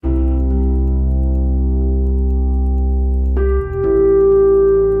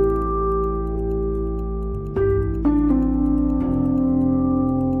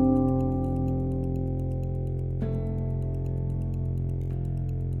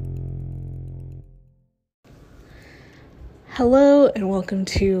Hello and welcome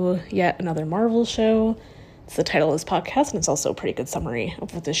to yet another Marvel show. It's the title of this podcast and it's also a pretty good summary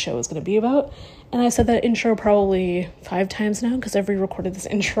of what this show is going to be about. And I've said that intro probably 5 times now because I've re-recorded this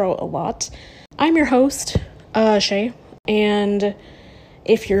intro a lot. I'm your host, Shay, and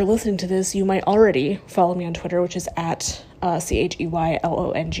if you're listening to this, you might already follow me on Twitter, which is at CheYLONGHINI.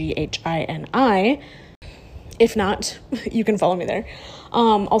 If not, you can follow me there.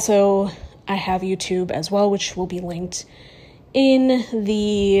 Also, I have YouTube as well, which will be linked in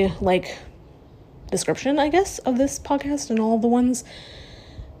the description, I guess, of this podcast and all the ones,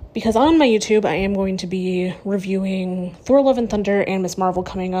 because on my YouTube I am going to be reviewing Thor: Love and Thunder and Ms. Marvel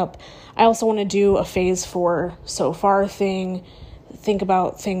coming up. I also want to do a phase 4 so far thing, think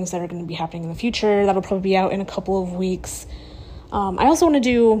about things that are going to be happening in the future. That'll probably be out in a couple of weeks. I also want to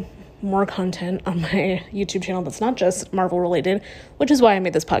do more content on my YouTube channel that's not just Marvel related, which is why I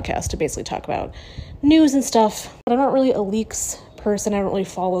made this podcast, to basically talk about news and stuff. But I'm not really a leaks person. I don't really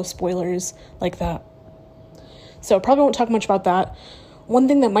follow spoilers like that, so probably won't talk much about that. One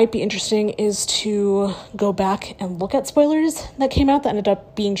thing that might be interesting is to go back and look at spoilers that came out that ended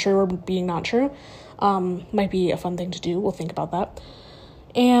up being true or being not true. Might be a fun thing to do. We'll think about that.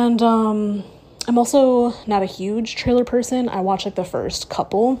 And I'm also not a huge trailer person. I watch the first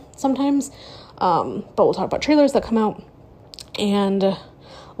couple sometimes, but we'll talk about trailers that come out. And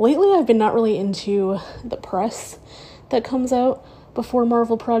lately I've been not really into the press that comes out before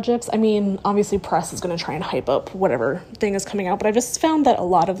Marvel projects. I mean, obviously press is going to try and hype up whatever thing is coming out, but I've just found that a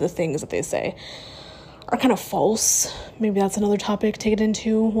lot of the things that they say are kind of false. Maybe that's another topic to get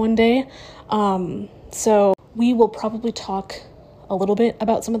into one day. So we will probably talk a little bit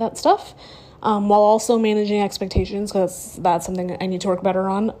about some of that stuff, while also managing expectations, because that's something I need to work better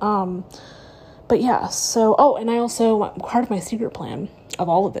on. But yeah, so, and I also, part of my secret plan of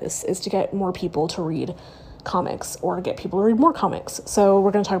all of this is to get more people to read comics, or get people to read more comics. So we're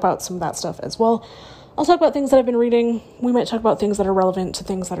going to talk about some of that stuff as well. I'll talk about things that I've been reading. We might talk about things that are relevant to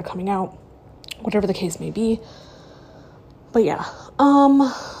things that are coming out, whatever the case may be. But yeah,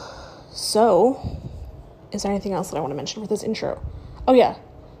 so is there anything else that I want to mention with this intro? Oh yeah,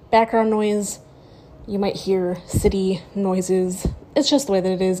 background noise. You might hear city noises. It's just the way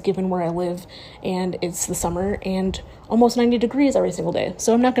that it is given where I live, and it's the summer and almost 90 degrees every single day.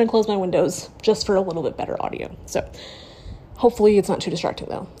 So I'm not going to close my windows just for a little bit better audio. So hopefully it's not too distracting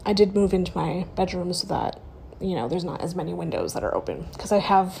though. I did move into my bedroom so that, there's not as many windows that are open because I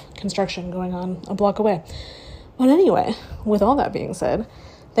have construction going on a block away. But anyway, with all that being said,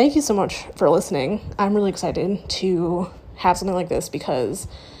 thank you so much for listening. I'm really excited to have something like this because,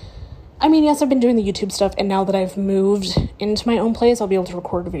 yes, I've been doing the YouTube stuff, and now that I've moved into my own place, I'll be able to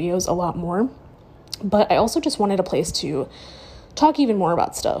record videos a lot more. But I also just wanted a place to talk even more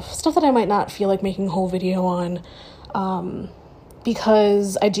about stuff that I might not feel like making a whole video on,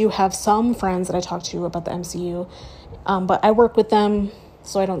 because I do have some friends that I talk to about the MCU, but I work with them,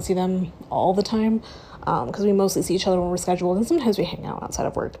 so I don't see them all the time, because we mostly see each other when we're scheduled, and sometimes we hang out outside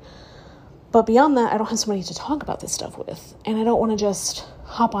of work. But beyond that, I don't have somebody to talk about this stuff with, and I don't want to just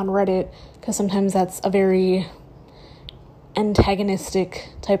hop on Reddit, because sometimes that's a very antagonistic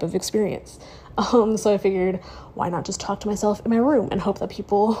type of experience. So I figured, why not just talk to myself in my room and hope that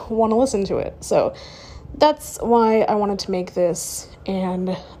people want to listen to it? So that's why I wanted to make this,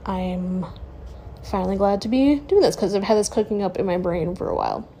 and I'm finally glad to be doing this, because I've had this cooking up in my brain for a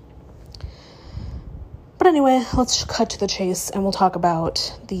while. But anyway, let's cut to the chase, and we'll talk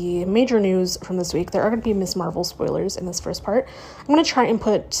about the major news from this week. There are going to be Ms. Marvel spoilers in this first part. I'm going to try and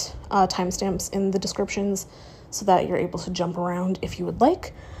put timestamps in the descriptions so that you're able to jump around if you would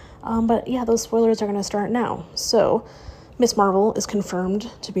like. But yeah, those spoilers are going to start now. So, Ms. Marvel is confirmed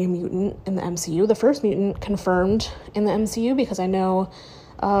to be a mutant in the MCU. The first mutant confirmed in the MCU, because I know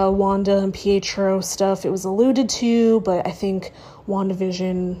Wanda and Pietro stuff, it was alluded to, but I think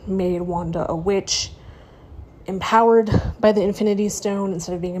WandaVision made Wanda a witch, empowered by the Infinity Stone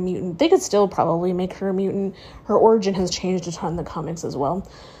instead of being a mutant. They could still probably make her a mutant. Her origin has changed a ton in the comics as well.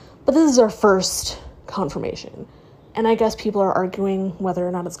 But this is our first confirmation. And I guess people are arguing whether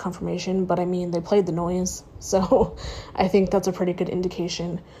or not it's confirmation, but they played the noise, so I think that's a pretty good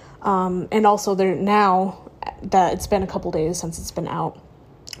indication. And also, now that it's been a couple days since it's been out,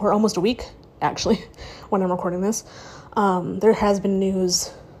 or almost a week, actually, when I'm recording this, there has been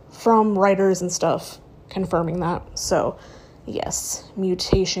news from writers and stuff confirming that. So yes,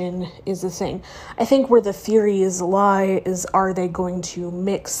 mutation is the thing. I think where the theories lie is, are they going to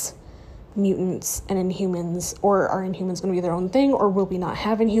mix mutants and Inhumans, or are Inhumans going to be their own thing, or will we not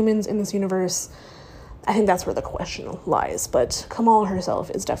have Inhumans in this universe? I think that's where the question lies, but Kamala herself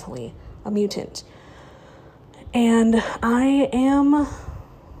is definitely a mutant. And I am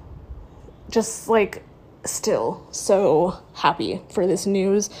just like still so happy for this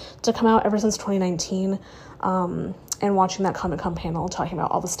news to come out ever since 2019, and watching that Comic-Con panel talking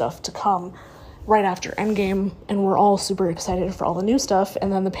about all the stuff to come right after Endgame, and we're all super excited for all the new stuff,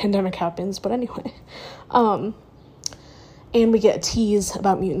 and then the pandemic happens. But anyway, and we get a tease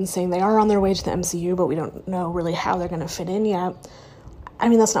about mutants saying they are on their way to the MCU, but we don't know really how they're going to fit in yet. I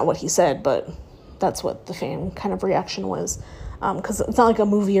mean, that's not what he said, but that's what the fan kind of reaction was. Because it's not like a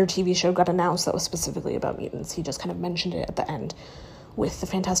movie or TV show got announced that was specifically about mutants. He just kind of mentioned it at the end with the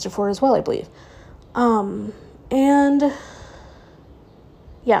Fantastic Four as well, I believe. And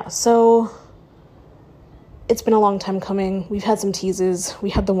yeah, so it's been a long time coming. We've had some teases.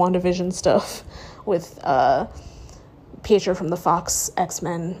 We had the WandaVision stuff with Pietro from the Fox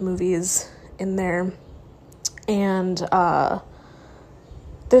X-Men movies in there. And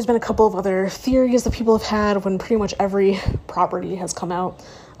there's been a couple of other theories that people have had when pretty much every property has come out,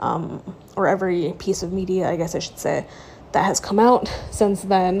 or every piece of media, I guess I should say, that has come out since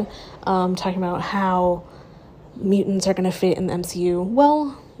then, talking about how mutants are going to fit in the MCU.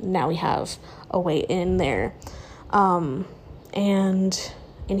 Well, now we have a way in there. And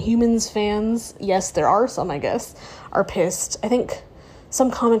Inhumans fans, yes, there are some, I guess, are pissed. I think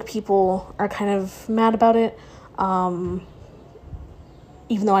some comic people are kind of mad about it,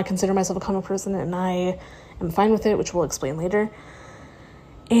 even though I consider myself a comic person and I am fine with it, which we'll explain later.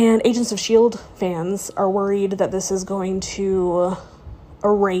 And Agents of S.H.I.E.L.D. fans are worried that this is going to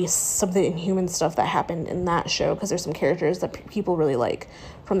erase some of the Inhuman stuff that happened in that show, because there's some characters that people really like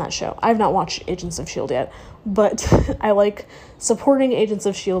from that show. I've not watched Agents of S.H.I.E.L.D. yet, but I like supporting Agents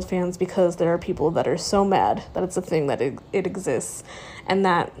of S.H.I.E.L.D. fans because there are people that are so mad that it's a thing, that it exists, and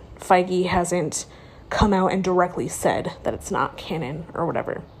that Feige hasn't come out and directly said that it's not canon or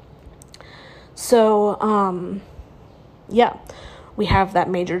whatever. So, yeah, we have that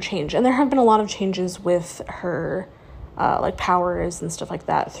major change. And there have been a lot of changes with her, like, powers and stuff like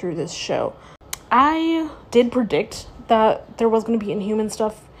that through this show. I did predict that there was going to be Inhuman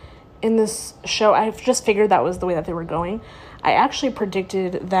stuff in this show. I just figured that was the way that they were going. I actually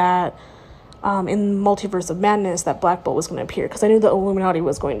predicted that in Multiverse of Madness that Black Bolt was going to appear, because I knew the Illuminati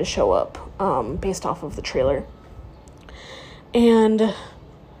was going to show up based off of the trailer. And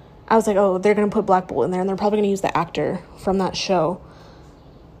I was like, oh, they're going to put Black Bolt in there, and they're probably going to use the actor from that show.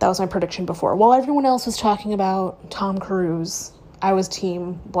 That was my prediction before. While everyone else was talking about Tom Cruise, I was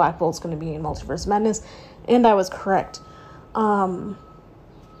team Black Bolt's going to be in Multiverse of Madness, and I was correct.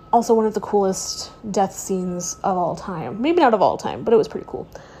 Also, one of the coolest death scenes of all time. Maybe not of all time, but it was pretty cool.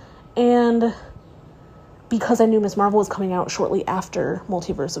 And because I knew Ms. Marvel was coming out shortly after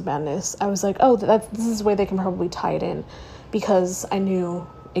Multiverse of Madness, I was like, oh, this is the way they can probably tie it in, because I knew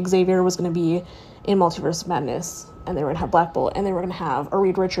Xavier was going to be in Multiverse of Madness, and they were going to have Black Bolt, and they were going to have a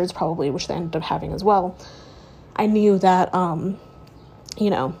Reed Richards probably, which they ended up having as well. I knew that,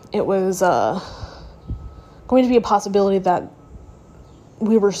 it was going to be a possibility that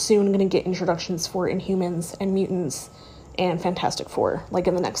we were soon going to get introductions for Inhumans and mutants and Fantastic Four, like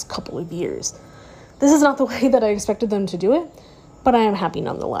in the next couple of years. This is not the way that I expected them to do it, but I am happy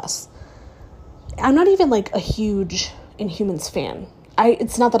nonetheless. I'm not even like a huge Inhumans fan.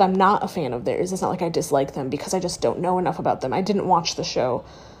 It's not that I'm not a fan of theirs. It's not like I dislike them, because I just don't know enough about them. I didn't watch the show.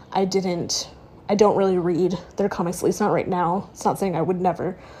 I don't really read their comics, at least not right now. It's not saying I would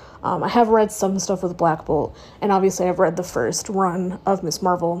never. I have read some stuff with Black Bolt, and obviously I've read the first run of Ms.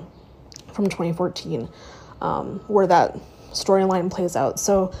 Marvel from 2014, where that storyline plays out.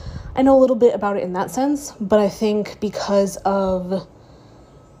 So I know a little bit about it in that sense, but I think because of,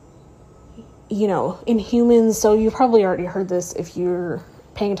 Inhumans, so you probably already heard this if you're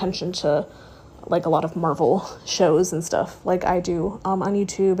paying attention to like a lot of Marvel shows and stuff like I do on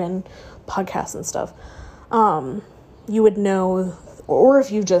YouTube and podcasts and stuff. You would know, or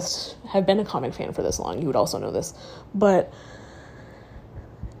if you just have been a comic fan for this long, you would also know this, but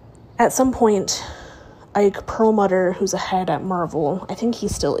at some point, Ike Perlmutter, who's a head at Marvel, I think he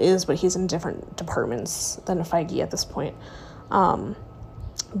still is, but he's in different departments than Feige at this point,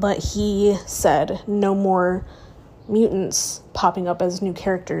 but he said no more mutants popping up as new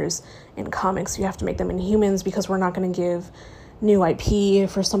characters in comics. You have to make them Inhumans, because we're not going to give new IP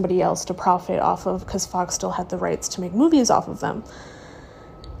for somebody else to profit off of, because Fox still had the rights to make movies off of them.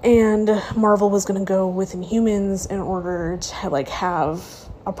 And Marvel was going to go with Inhumans in order to have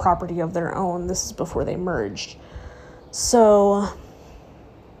a property of their own. This is before they merged. So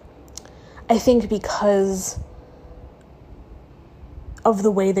I think because of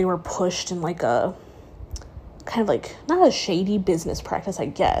the way they were pushed in like a kind of like, not a shady business practice, I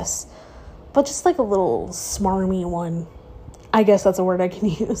guess, but just like a little smarmy one. I guess that's a word I can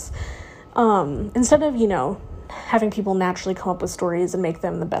use. Instead of, having people naturally come up with stories and make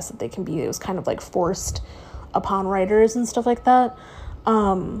them the best that they can be, it was kind of like forced upon writers and stuff like that.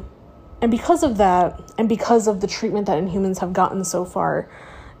 And because of that, and because of the treatment that Inhumans have gotten so far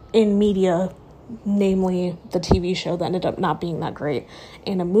in media, namely the TV show that ended up not being that great,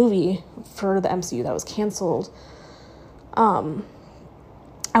 and a movie for the MCU that was canceled,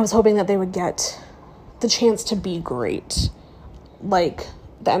 I was hoping that they would get the chance to be great, like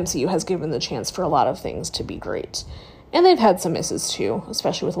the MCU has given the chance for a lot of things to be great. And they've had some misses too,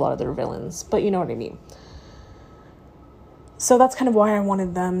 especially with a lot of their villains, but you know what I mean. So that's kind of why I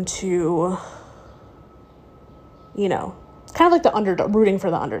wanted them to, kind of like the underdog, rooting for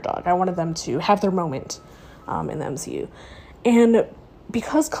the underdog. I wanted them to have their moment in the MCU. And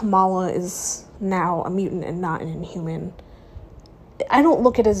because Kamala is now a mutant and not an Inhuman, I don't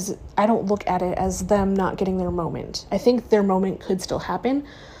look at it as them not getting their moment. I think their moment could still happen,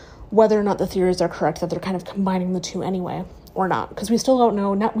 whether or not the theories are correct that they're kind of combining the two anyway, or not. Because we still don't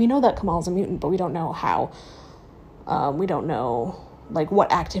know. We know that Kamala's a mutant, but we don't know how. We don't know, like, what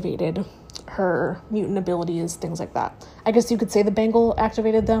activated her mutant abilities, things like that. I guess you could say the bangle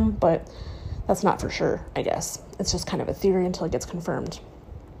activated them, but that's not for sure, I guess. It's just kind of a theory until it gets confirmed.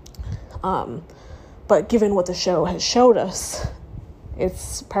 But given what the show has showed us,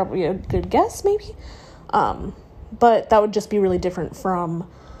 it's probably a good guess, maybe. But that would just be really different from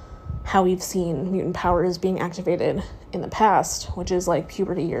how we've seen mutant powers being activated in the past, which is like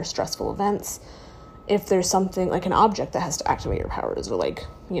puberty or stressful events. If there's something like an object that has to activate your powers, or like,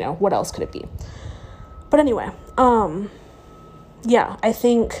 what else could it be? But anyway, yeah, I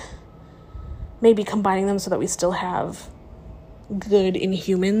think maybe combining them so that we still have good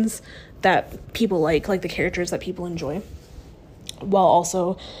Inhumans that people like the characters that people enjoy, while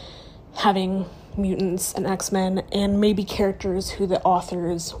also having mutants and X-Men and maybe characters who the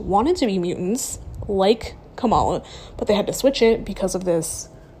authors wanted to be mutants, like Kamala, but they had to switch it because of this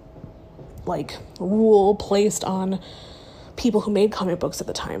rule placed on people who made comic books at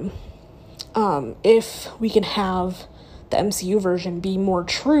the time. If we can have the MCU version be more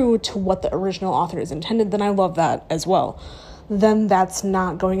true to what the original authors intended, then I love that as well. Then that's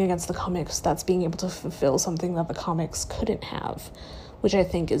not going against the comics, that's being able to fulfill something that the comics couldn't have, which I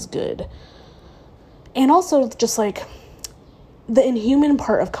think is good. And also, just the Inhuman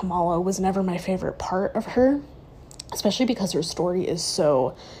part of Kamala was never my favorite part of her, especially because her story is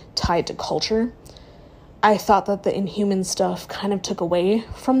so tied to culture. I thought that the Inhuman stuff kind of took away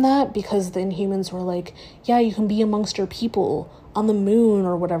from that, because the Inhumans were like, yeah, you can be amongst your people on the moon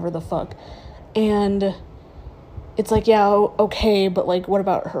or whatever the fuck. And it's like, yeah, okay, but what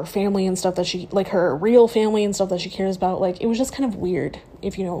about her family and stuff that she, her real family and stuff that she cares about? It was just kind of weird,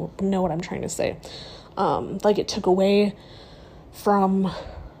 if you know what I'm trying to say. It took away from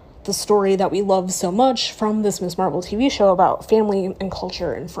the story that we love so much from this Ms. Marvel TV show about family and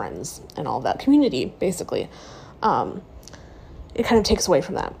culture and friends and all that community, basically. It kind of takes away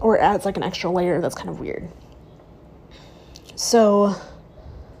from that, or adds an extra layer that's kind of weird. So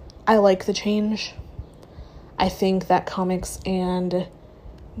I like the change. I think that comics and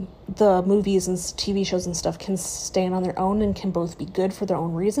the movies and TV shows and stuff can stand on their own and can both be good for their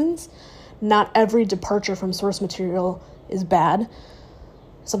own reasons. Not every departure from source material is bad.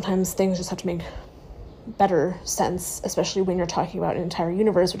 Sometimes things just have to make better sense, especially when you're talking about an entire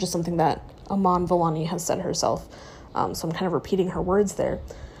universe, which is something that Aman Vellani has said herself. So I'm kind of repeating her words there,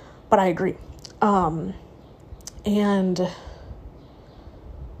 but I agree. And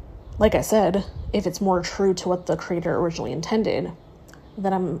like I said, if it's more true to what the creator originally intended,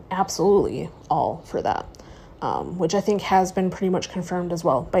 then I'm absolutely all for that, which I think has been pretty much confirmed as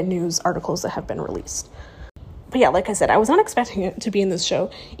well by news articles that have been released. But yeah, like I said, I was not expecting it to be in this show,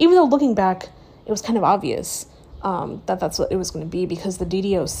 even though looking back, it was kind of obvious that that's what it was going to be, because the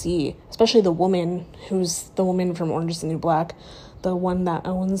DDOC, especially the woman who's the woman from Orange is the New Black, the one that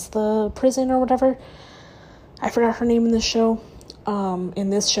owns the prison or whatever, I forgot her name in this show,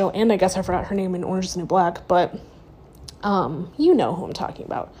 and I guess I forgot her name in Orange is the New Black, but you know who I'm talking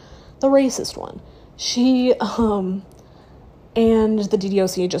about, the racist one. She, and the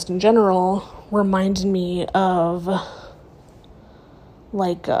DDOC just in general reminded me of,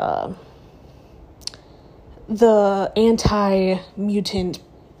 the anti-mutant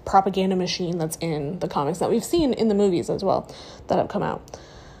propaganda machine that's in the comics that we've seen in the movies as well that have come out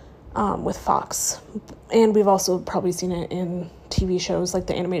with Fox. And we've also probably seen it in TV shows, like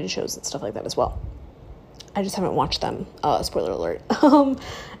the animated shows and stuff like that as well. I just haven't watched them. Spoiler alert.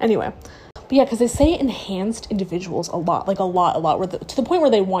 Anyway. But yeah, because they say enhanced individuals a lot, like a lot, to the point where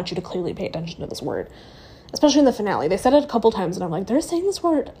they want you to clearly pay attention to this word. Especially in the finale. They said it a couple times, and I'm like, they're saying this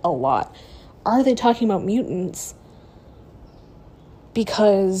word a lot. Are they talking about mutants?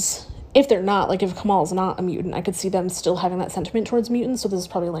 Because if they're not, like if Kamal's not a mutant, I could see them still having that sentiment towards mutants, so this is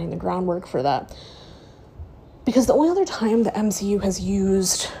probably laying the groundwork for that. Because the only other time the MCU has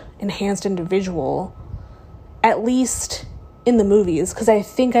used enhanced individual, at least in the movies, because I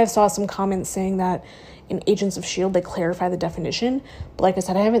think I saw some comments saying that in Agents of S.H.I.E.L.D. they clarify the definition, but like I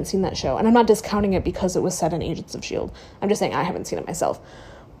said, I haven't seen that show, and I'm not discounting it because it was set in Agents of S.H.I.E.L.D. I'm just saying I haven't seen it myself.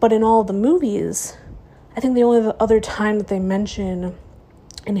 But in all the movies, I think the only other time that they mention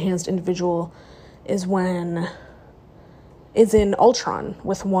enhanced individual is in Ultron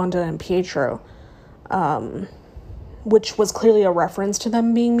with Wanda and Pietro, which was clearly a reference to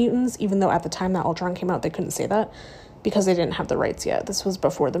them being mutants, even though at the time that Ultron came out, they couldn't say that because they didn't have the rights yet. This was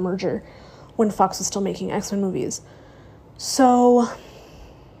before the merger, when Fox was still making X-Men movies. So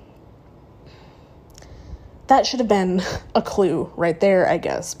that should have been a clue right there, I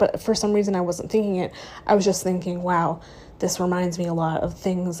guess. But for some reason, I wasn't thinking it. I was just thinking, wow, this reminds me a lot of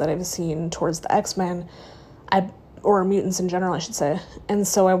things that I've seen towards the X-Men, or mutants in general, I should say. And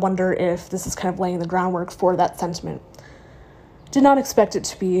so I wonder if this is kind of laying the groundwork for that sentiment. Did not expect it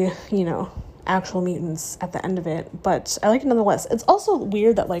to be, actual mutants at the end of it, but I like it nonetheless. It's also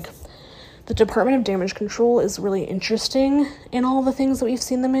weird that, like, the Department of Damage Control is really interesting in all the things that we've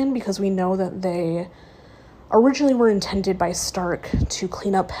seen them in, because we know that they originally were intended by Stark to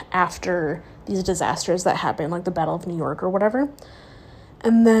clean up after these disasters that happened, like the Battle of New York or whatever.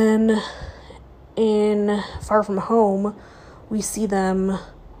 And then in Far From Home, we see them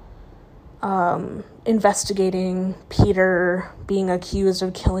investigating Peter being accused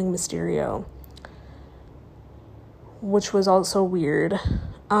of killing Mysterio, which was also weird.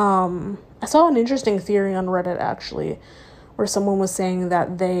 I saw an interesting theory on Reddit, actually, where someone was saying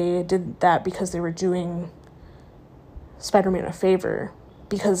that they did that because they were doing Spider-Man a favor,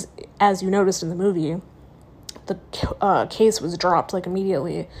 because, as you noticed in the movie, the case was dropped, like,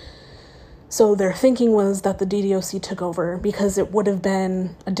 immediately. So their thinking was that the DDoC took over because it would have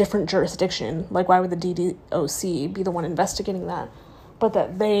been a different jurisdiction. Like, why would the DDoC be the one investigating that? But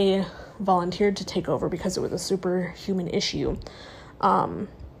that they volunteered to take over because it was a superhuman issue. And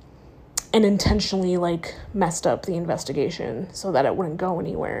intentionally, like, messed up the investigation so that it wouldn't go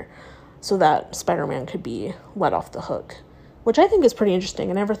anywhere, so that Spider-Man could be let off the hook, which I think is pretty interesting.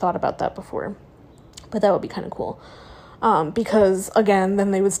 I never thought about that before, but that would be kind of cool. Because, again,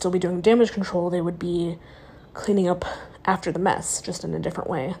 then they would still be doing damage control. They would be cleaning up after the mess, just in a different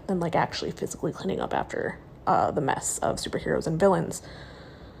way than, like, actually physically cleaning up after the mess of superheroes and villains.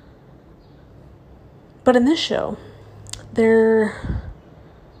 But in this show, they're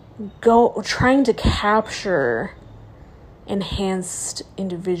trying to capture enhanced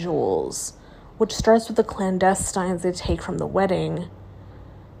individuals, which starts with the clandestines they take from the wedding,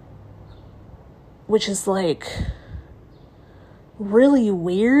 which is, like, really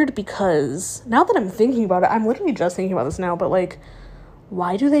weird, because now that I'm thinking about it, I'm literally just thinking about this now, but, like,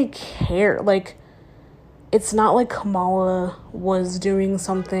 why do they care? Like, it's not like Kamala was doing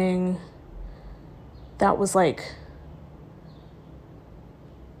something that was, like,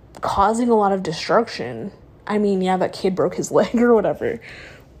 causing a lot of destruction. I mean, yeah, that kid broke his leg or whatever,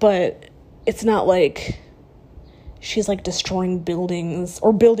 but it's not like she's, like, destroying buildings,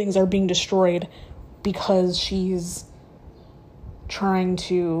 or buildings are being destroyed because she's trying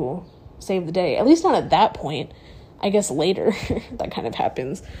to save the day. At least not at that point. I guess later that kind of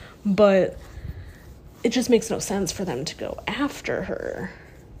happens, but it just makes no sense for them to go after her.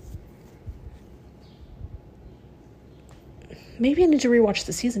 Maybe I need to rewatch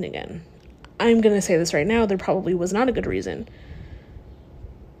the season again. I'm going to say this right now, there probably was not a good reason,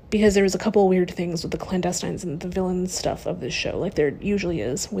 because there was a couple of weird things with the clandestines and the villain stuff of this show, like there usually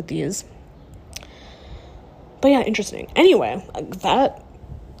is with these. But yeah, interesting. Anyway, that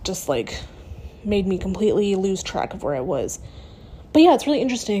just, like, made me completely lose track of where I was. But yeah, it's really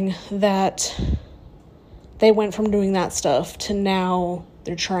interesting that they went from doing that stuff to now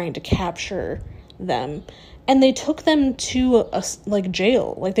they're trying to capture them. And they took them to a, like,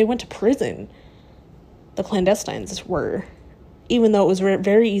 jail. Like, they went to prison. The clandestines were. Even though it was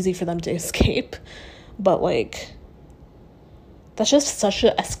very easy for them to escape. But, like, that's just such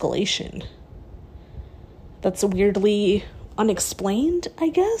an escalation. That's weirdly unexplained, I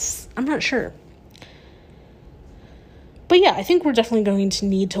guess? I'm not sure. But yeah, I think we're definitely going to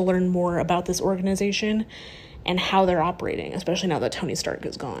need to learn more about this organization and how they're operating, especially now that Tony Stark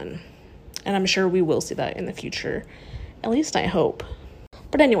is gone. And I'm sure we will see that in the future. At least I hope.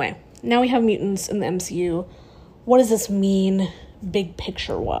 But anyway, now we have mutants in the MCU. What does this mean big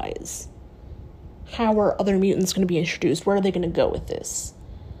picture-wise? How are other mutants going to be introduced? Where are they going to go with this?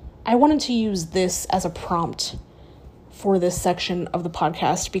 I wanted to use this as a prompt for this section of the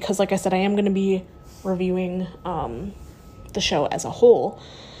podcast because, like I said, I am going to be reviewing the show as a whole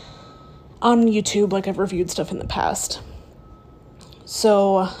on YouTube, like I've reviewed stuff in the past.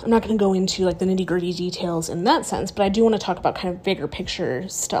 So I'm not going to go into like the nitty-gritty details in that sense, but I do want to talk about kind of bigger picture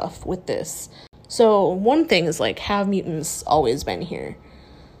stuff with this. So one thing is, like, have mutants always been here?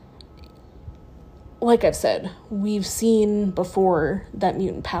 Like I've said, we've seen before that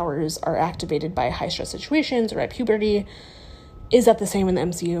mutant powers are activated by high-stress situations or at puberty. Is that the same in the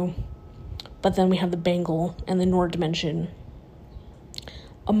MCU? But then we have the Bangle and the Nord dimension.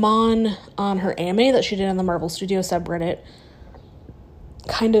 Amon, on her AMA that she did on the Marvel Studios subreddit,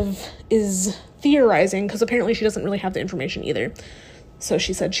 kind of is theorizing, because apparently she doesn't really have the information either. So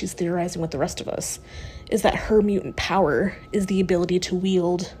she said she's theorizing with the rest of us, is that her mutant power is the ability to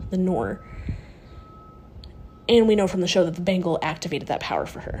wield the Nor. And we know from the show that the Bangle activated that power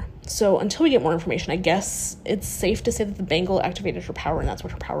for her. So until we get more information, I guess it's safe to say that the Bangle activated her power and that's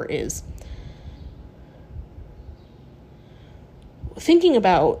what her power is. Thinking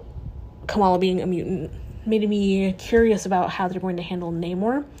about Kamala being a mutant made me curious about how they're going to handle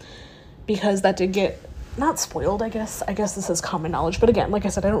Namor, because that did get, not spoiled, I guess this is common knowledge, but again, like I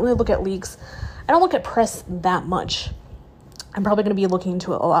said, I don't really look at leaks. I don't look at press that much. I'm probably going to be looking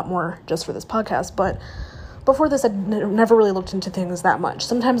into it a lot more just for this podcast, but before this, I'd never really looked into things that much.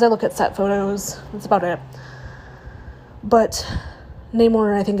 Sometimes I look at set photos, that's about it. But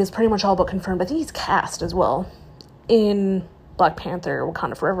Namor, I think, is pretty much all but confirmed. I think he's cast as well in Black Panther,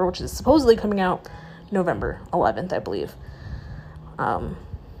 Wakanda Forever, which is supposedly coming out November 11th, I believe. And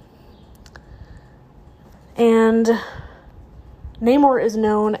Namor is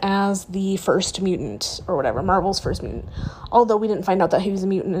known as the first mutant, or whatever, Marvel's first mutant. Although we didn't find out that he was a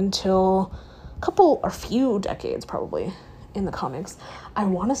mutant until a few decades, probably, in the comics. I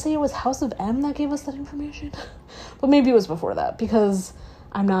want to say it was House of M that gave us that information. But maybe it was before that, because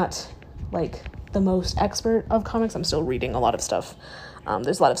I'm not, like, the most expert of comics. I'm still reading a lot of stuff.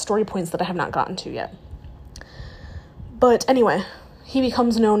 There's a lot of story points that I have not gotten to yet. But anyway, he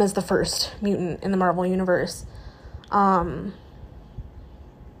becomes known as the first mutant in the Marvel Universe to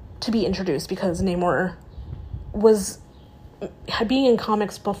be introduced, because Namor had being in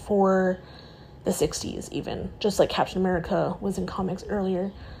comics before the 60s even, just like Captain America was in comics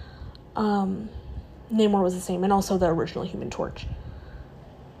earlier. Namor was the same, and also the original Human Torch.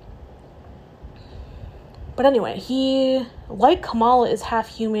 But anyway, he, like Kamala, is half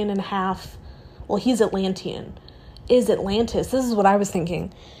human and half, well, he's Atlantean. Is Atlantis, this is what I was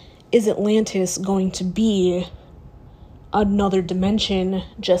thinking, is Atlantis going to be another dimension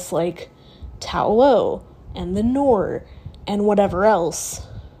just like Tao Lo and the Nor and whatever else?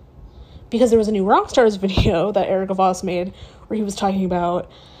 Because there was a new Rockstars video that Eric Voss made where he was talking about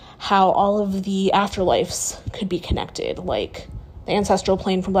how all of the afterlives could be connected, like the ancestral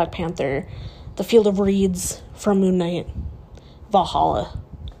plane from Black Panther, the Field of Reeds from Moon Knight, Valhalla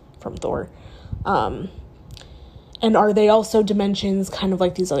from Thor. And are they also dimensions, kind of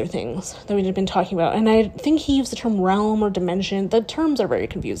like these other things that we've been talking about? And I think he used the term realm or dimension. The terms are very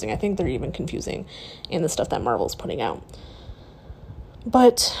confusing. I think they're even confusing in the stuff that Marvel's putting out.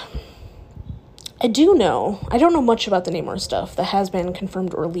 But I don't know much about the Namor stuff that has been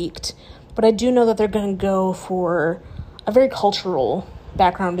confirmed or leaked, but I do know that they're going to go for a very cultural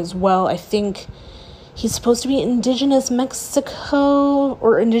background as well. I think he's supposed to be indigenous Mexico,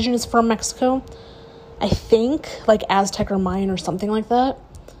 or indigenous from Mexico. I think, like Aztec or Mayan or something like that.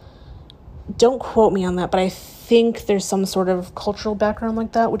 Don't quote me on that, but I think there's some sort of cultural background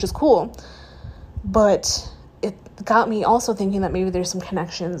like that, which is cool. But it got me also thinking that maybe there's some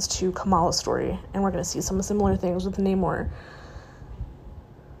connections to Kamala's story, and we're going to see some similar things with Namor.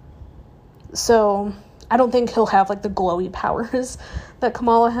 So I don't think he'll have, like, the glowy powers that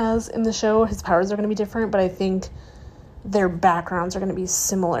Kamala has in the show. His powers are going to be different, but I think their backgrounds are going to be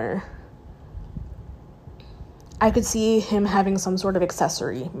similar. I could see him having some sort of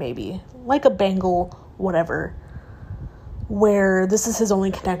accessory, maybe, like a bangle, whatever, where this is his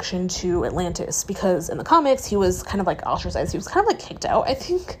only connection to Atlantis, because in the comics, he was kind of, like, ostracized. He was kind of, like, kicked out, I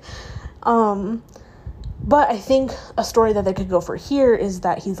think. But I think a story that they could go for here is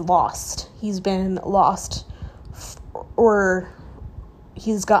that he's lost. He's been lost, or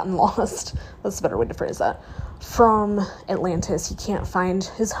he's gotten lost. That's a better way to phrase that. From Atlantis. He can't find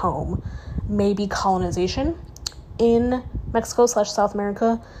his home. Maybe colonization in Mexico / South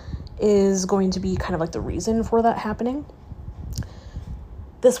America is going to be kind of like the reason for that happening.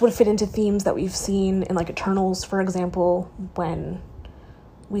 this would fit into themes that we've seen in, like, Eternals, for example, when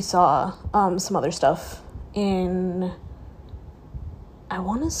we saw some other stuff in,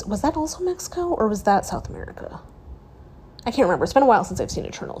 was that also Mexico, or was that South America? I can't remember. It's been a while since I've seen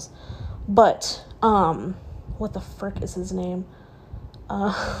Eternals. But, what the frick is his name?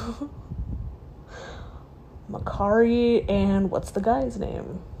 Makari, and what's the guy's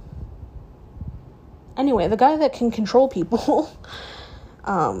name? Anyway, the guy that can control people,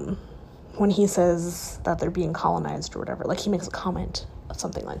 when he says that they're being colonized or whatever, like, he makes a comment of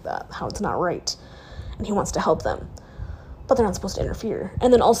something like that, how it's not right, and he wants to help them, but they're not supposed to interfere.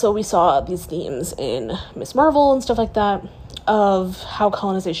 And then also we saw these themes in Miss Marvel and stuff like that, of how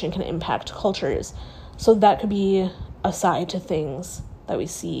colonization can impact cultures. So that could be a side to things that we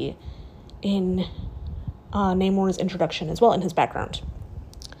see in Namor's introduction as well, in his background.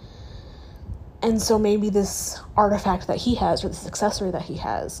 And so maybe this artifact that he has, or this accessory that he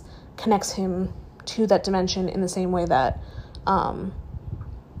has, connects him to that dimension in the same way that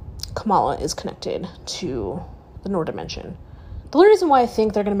Kamala is connected to the Nor dimension. The only reason why I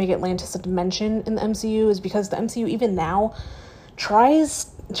think they're going to make Atlantis a dimension in the MCU is because the MCU, even now,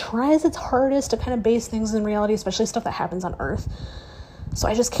 tries its hardest to kind of base things in reality, especially stuff that happens on Earth. So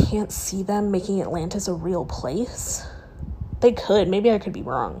I just can't see them making Atlantis a real place. They could. Maybe I could be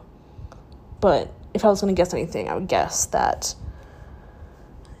wrong. But if I was going to guess anything, I would guess that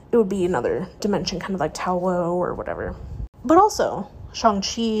it would be another dimension, kind of like Talo or whatever. But also,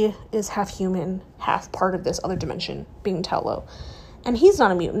 Shang-Chi is half human, half part of this other dimension, being Talo. And he's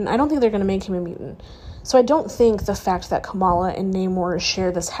not a mutant. I don't think they're going to make him a mutant. So I don't think the fact that Kamala and Namor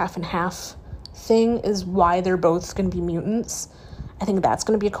share this half and half thing is why they're both going to be mutants. I think that's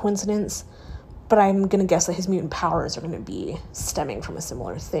going to be a coincidence. But I'm going to guess that his mutant powers are going to be stemming from a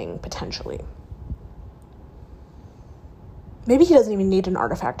similar thing, potentially. Maybe he doesn't even need an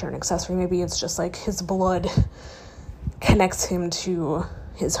artifact or an accessory. Maybe it's just like his blood connects him to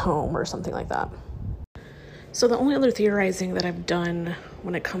his home or something like that. So the only other theorizing that I've done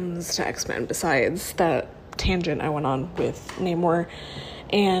when it comes to X-Men, besides that tangent I went on with Namor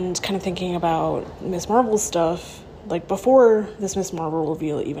and kind of thinking about Miss Marvel stuff, like before this Miss Marvel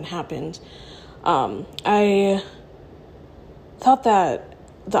reveal even happened, I thought that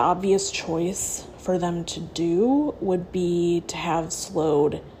the obvious choice for them to do would be to have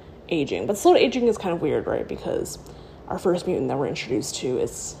slowed aging. But slowed aging is kind of weird, right? Because our first mutant that we're introduced to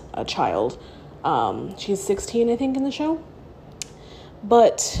is a child. She's 16, I think, in the show.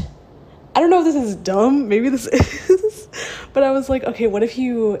 But I don't know if this is dumb. Maybe this is. But I was like, okay, what if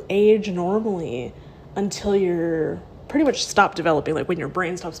you age normally until you're pretty much stop developing, like when your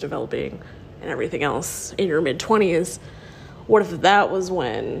brain stops developing and everything else in your mid-20s? What if that was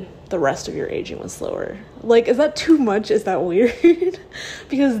when the rest of your aging was slower? Like, is that too much? Is that weird?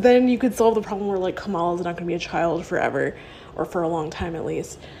 Because then you could solve the problem where, like, Kamala's not going to be a child forever, or for a long time at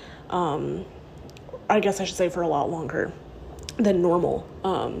least. I guess I should say for a lot longer than normal,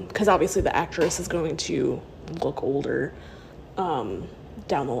 because obviously the actress is going to look older down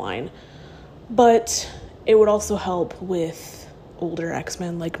the line. But it would also help with older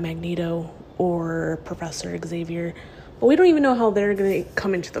X-Men like Magneto or Professor Xavier. But we don't even know how they're going to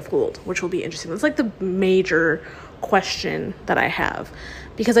come into the fold, which will be interesting. That's like the major question that I have.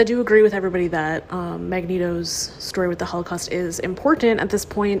 Because I do agree with everybody that Magneto's story with the Holocaust is important at this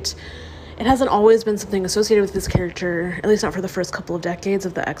point. It hasn't always been something associated with this character, at least not for the first couple of decades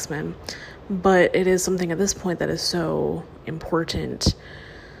of the X-Men. But it is something at this point that is so important.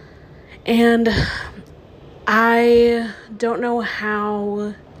 And I don't know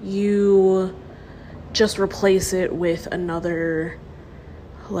how you just replace it with another,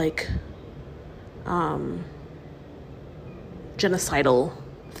 like, genocidal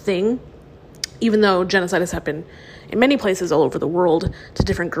thing, even though genocide has happened in many places all over the world to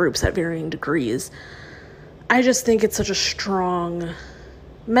different groups at varying degrees. I just think it's such a strong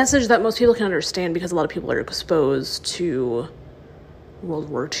message that most people can understand, because a lot of people are exposed to World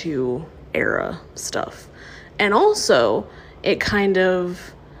War II era stuff. And also, it kind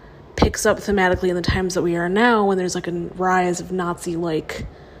of picks up thematically in the times that we are now, when there's like a rise of Nazi-like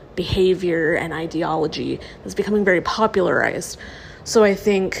behavior and ideology that's becoming very popularized. So I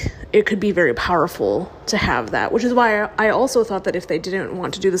think it could be very powerful to have that, which is why I also thought that if they didn't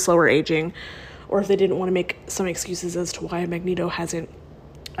want to do the slower aging, or if they didn't want to make some excuses as to why Magneto hasn't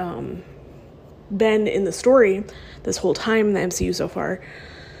been in the story this whole time in the MCU so far,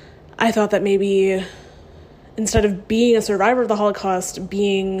 I thought that maybe instead of being a survivor of the Holocaust,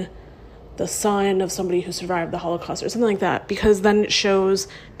 being the son of somebody who survived the Holocaust or something like that, because then it shows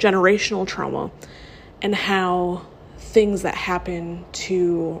generational trauma and how things that happen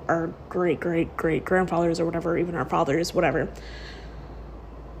to our great-great-great-grandfathers or whatever, even our fathers, whatever,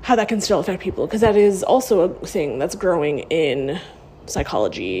 how that can still affect people, because that is also a thing that's growing in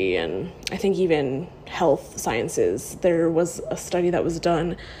psychology and I think even health sciences. There was a study that was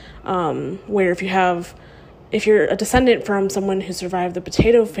done where if you're a descendant from someone who survived the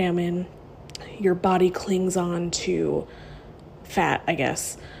potato famine, your body clings on to fat, I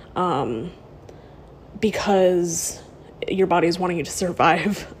guess, because your body is wanting you to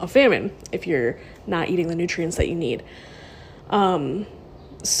survive a famine if you're not eating the nutrients that you need.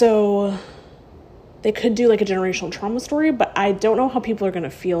 So they could do like a generational trauma story, but I don't know how people are going to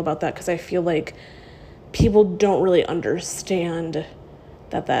feel about that, because I feel like people don't really understand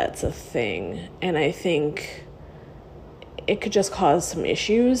that that's a thing. And I think it could just cause some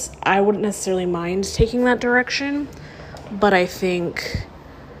issues. I wouldn't necessarily mind taking that direction, but I think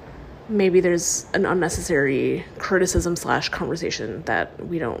maybe there's an unnecessary criticism / conversation that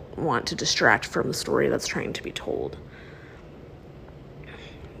we don't want to distract from the story that's trying to be told.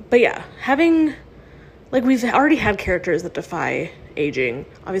 But yeah, we've already had characters that defy aging.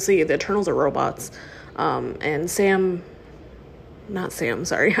 Obviously, the Eternals are robots. And Steve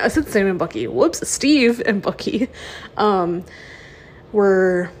and Bucky. Steve and Bucky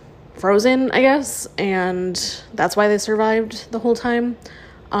were frozen, I guess, and that's why they survived the whole time.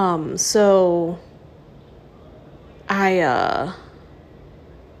 So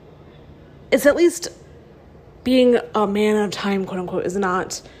it's at least being a man of time, quote unquote, is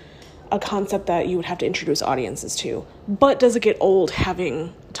not a concept that you would have to introduce audiences to. But does it get old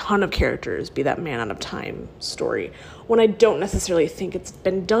having a ton of characters be that man out of time story, when I don't necessarily think it's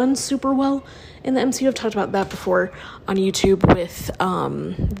been done super well in the MCU? I've talked about that before on YouTube with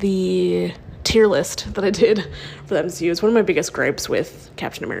the tier list that I did for the MCU. It's one of my biggest gripes with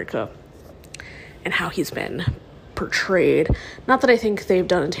Captain America and how he's been portrayed. Not that I think they've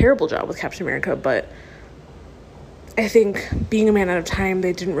done a terrible job with Captain America, but I think being a man out of time,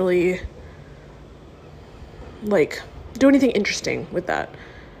 they didn't really do anything interesting with that.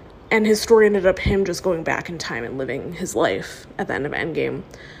 And his story ended up him just going back in time and living his life at the end of Endgame.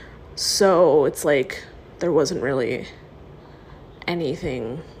 So it's like there wasn't really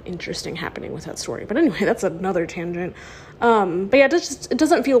anything interesting happening with that story. But anyway, that's another tangent. But yeah, it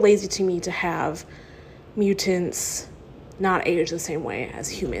doesn't feel lazy to me to have mutants not age the same way as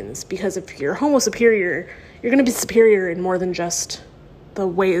humans. Because if you're Homo superior, you're going to be superior in more than just the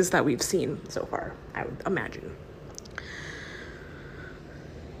ways that we've seen so far, I would imagine.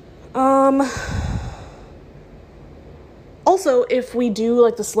 Also, if we do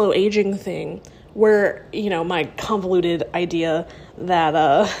like the slow aging thing, where, my convoluted idea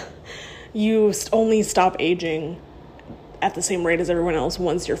that you only stop aging at the same rate as everyone else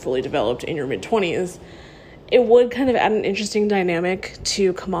once you're fully developed in your mid-20s, it would kind of add an interesting dynamic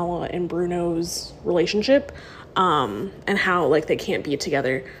to Kamala and Bruno's relationship, and how they can't be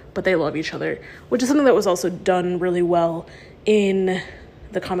together, but they love each other, which is something that was also done really well in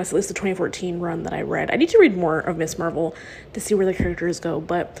the comics, at least the 2014 run that I read. I need to read more of Miss Marvel to see where the characters go,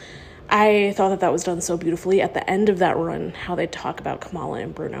 but I thought that was done so beautifully at the end of that run, how they talk about Kamala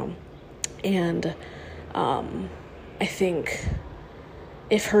and Bruno. And I think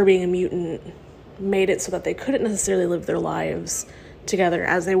if her being a mutant made it so that they couldn't necessarily live their lives together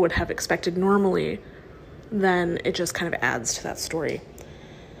as they would have expected normally, then it just kind of adds to that story.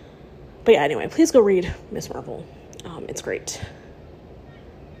 But yeah, anyway, please go read Miss Marvel. It's great.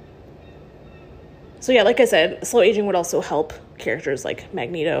 So yeah, like I said, slow aging would also help characters like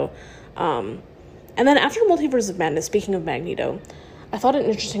Magneto. And then after Multiverse of Madness, speaking of Magneto, I thought an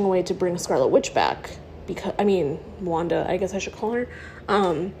interesting way to bring Scarlet Witch back, Wanda, I guess I should call her,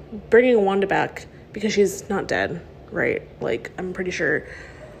 bringing Wanda back because she's not dead, right? I'm pretty sure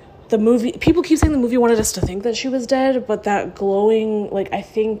the movie, people keep saying the movie wanted us to think that she was dead, but that glowing, I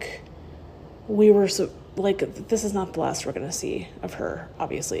think we were this is not the last we're going to see of her,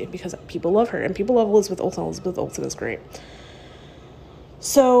 obviously, because people love her, and people love Elizabeth Olsen. Elizabeth Olsen is great.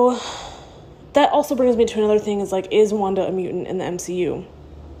 So that also brings me to another thing, is Wanda a mutant in the MCU?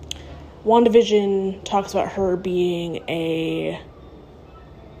 WandaVision talks about her being a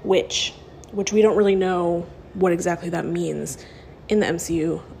witch, which we don't really know what exactly that means in the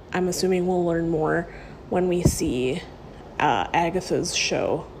MCU. I'm assuming we'll learn more when we see Agatha's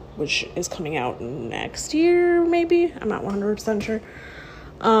show, which is coming out next year, maybe? I'm not 100% sure.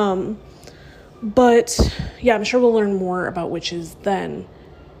 But yeah, I'm sure we'll learn more about witches then.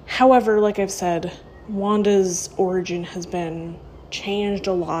 However, like I've said, Wanda's origin has been changed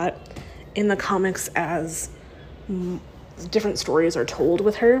a lot in the comics as different stories are told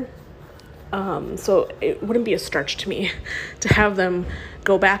with her. So it wouldn't be a stretch to me to have them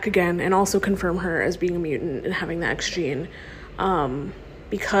go back again and also confirm her as being a mutant and having the X gene.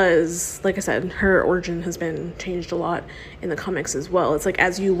 Because, like I said, her origin has been changed a lot in the comics as well. It's like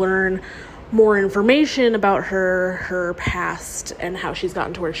as you learn more information about her past and how she's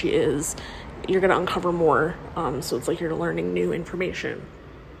gotten to where she is, you're going to uncover more. So it's like you're learning new information.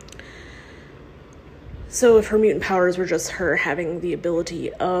 So if her mutant powers were just her having the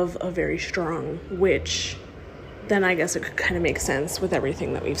ability of a very strong witch, then I guess it could kind of make sense with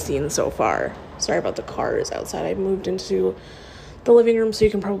everything that we've seen so far. Sorry about the cars outside. I moved into the living room so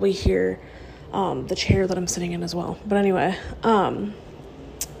you can probably hear the chair that I'm sitting in as well. But anyway, but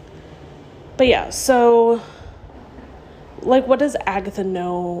yeah, so like what does Agatha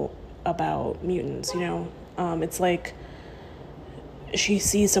know about mutants, you know? It's like she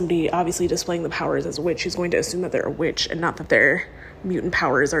sees somebody obviously displaying the powers as a witch. She's going to assume that they're a witch and not that their mutant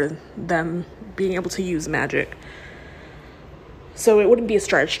powers are them being able to use magic. So it wouldn't be a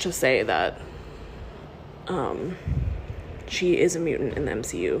stretch to say that she is a mutant in the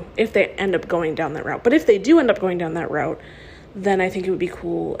MCU if they end up going down that route. But if they do end up going down that route, then I think it would be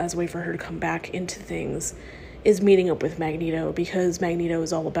cool as a way for her to come back into things is meeting up with Magneto, because Magneto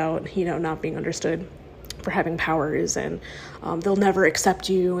is all about, you know, not being understood for having powers, and they'll never accept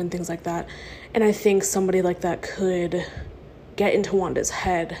you and things like that. And I think somebody like that could get into Wanda's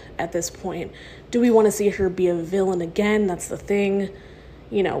head at this point. Do we want to see her be a villain again? That's the thing.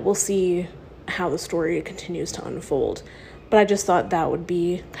 You know, we'll see how the story continues to unfold. But I just thought that would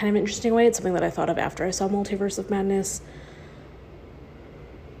be kind of an interesting way. It's something that I thought of after I saw Multiverse of Madness.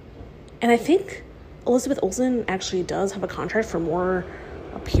 And I think Elizabeth Olsen actually does have a contract for more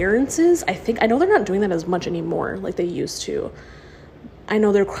appearances. I know they're not doing that as much anymore like they used to. I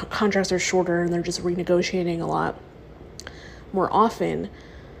know their contracts are shorter and they're just renegotiating a lot more often.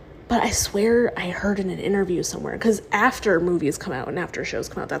 But I swear I heard in an interview somewhere, because after movies come out and after shows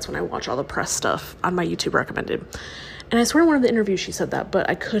come out, that's when I watch all the press stuff on my YouTube recommended. And I swear in one of the interviews she said that, but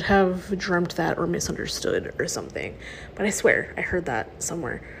I could have dreamt that or misunderstood or something. But I swear I heard that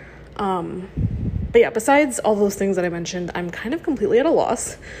somewhere. But yeah, besides all those things that I mentioned, I'm kind of completely at a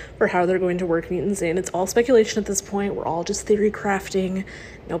loss for how they're going to work mutants in. It's all speculation at this point. We're all just theory crafting.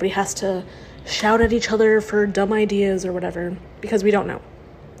 Nobody has to shout at each other for dumb ideas or whatever, because we don't know.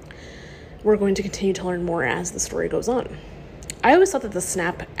 We're going to continue to learn more as the story goes on. I always thought that the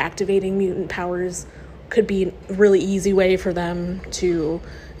snap activating mutant powers could be a really easy way for them to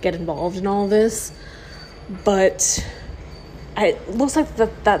get involved in all of this, but it looks like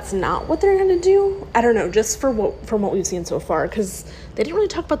that's not what they're going to do. I don't know, just from what we've seen so far, because they didn't really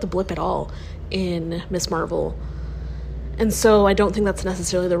talk about the blip at all in Miss Marvel. And so I don't think that's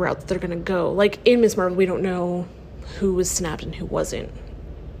necessarily the route that they're going to go. Like, in Miss Marvel, we don't know who was snapped and who wasn't.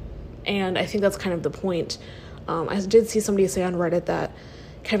 And I think that's kind of the point. I did see somebody say on Reddit that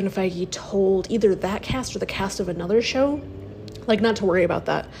Kevin Feige told either that cast or the cast of another show, like, not to worry about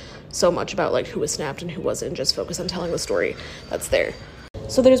that so much, about like who was snapped and who wasn't, just focus on telling the story that's there.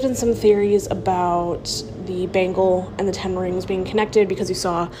 So there's been some theories about the bangle and the 10 rings being connected, because you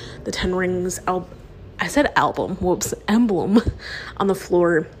saw the 10 rings emblem on the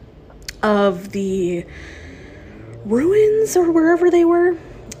floor of the ruins or wherever they were,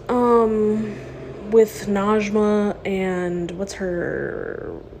 with Najma and what's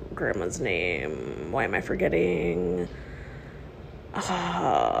her grandma's name? Why am I forgetting?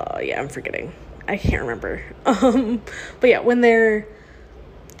 Yeah, I'm forgetting. I can't remember. But yeah, when they're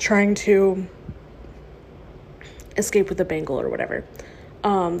trying to escape with the bangle or whatever,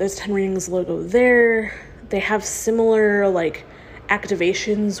 there's 10 Rings logo there. They have similar, like,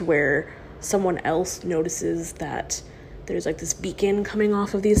 activations where someone else notices that there's, like, this beacon coming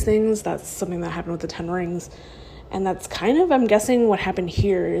off of these things. That's something that happened with the 10 Rings. And that's kind of, I'm guessing, what happened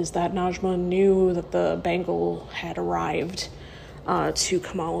here is that Najma knew that the bangle had arrived to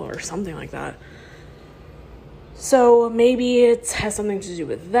Kamala or something like that. So maybe it has something to do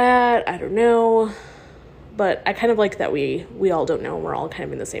with that. I don't know. But I kind of like that we all don't know, and we're all kind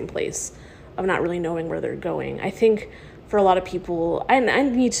of in the same place of not really knowing where they're going. I think for a lot of people, and I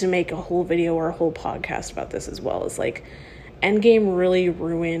need to make a whole video or a whole podcast about this as well, is like Endgame really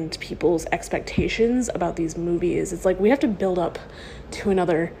ruined people's expectations about these movies. It's like we have to build up to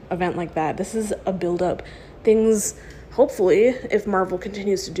another event like that. This is a build up. Things, hopefully, if Marvel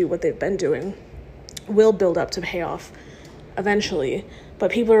continues to do what they've been doing, will build up to pay off eventually.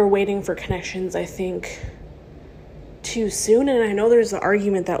 But people are waiting for connections, I think, too soon. And I know there's an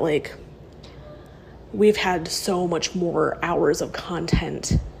argument that, like, we've had so much more hours of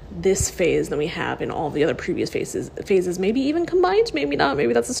content this phase than we have in all the other previous phases, maybe even combined, maybe not,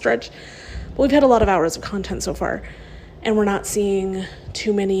 maybe that's a stretch. we've had a lot of hours of content so far, and we're not seeing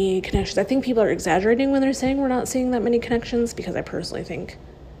too many connections. I think people are exaggerating when they're saying we're not seeing that many connections, because I personally think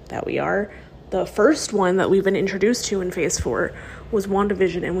that we are. The first one that we've been introduced to in Phase 4 was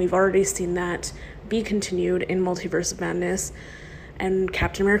WandaVision, and we've already seen that be continued in Multiverse of Madness. And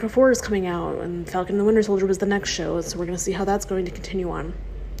Captain America 4 is coming out, and Falcon and the Winter Soldier was the next show, so we're going to see how that's going to continue on.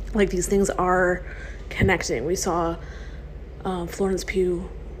 Like, these things are connecting. We saw Florence Pugh,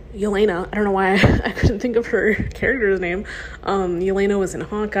 Yelena, I don't know why I couldn't think of her character's name. Yelena was in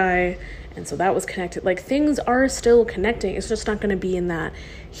Hawkeye, and so that was connected. Like, things are still connecting. It's just not going to be in that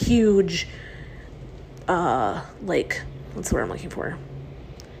huge, like, what's the word I'm looking for?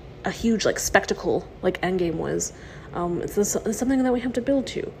 A huge, like, spectacle, like Endgame was. It's something that we have to build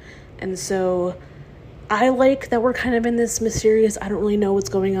to. And so I like that we're kind of in this mysterious, I don't really know what's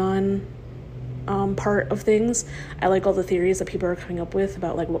going on part of things. I like all the theories that people are coming up with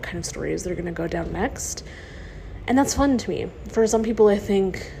about, like, what kind of stories they're going to go down next. And that's fun to me. For some people, I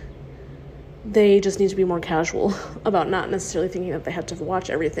think they just need to be more casual about not necessarily thinking that they have to watch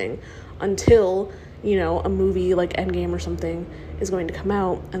everything until, you know, a movie like Endgame or something is going to come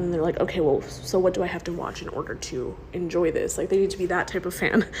out, and then they're like, okay, well, so what do I have to watch in order to enjoy this? Like, they need to be that type of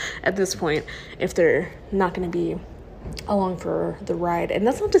fan at this point if they're not going to be along for the ride. And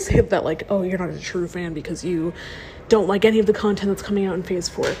that's not to say that, like, oh, you're not a true fan because you don't like any of the content that's coming out in Phase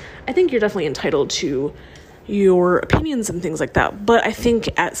 4. I think you're definitely entitled to your opinions and things like that, but I think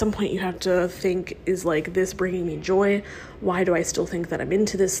at some point you have to think, is, like, this bringing me joy? Why do I still think that I'm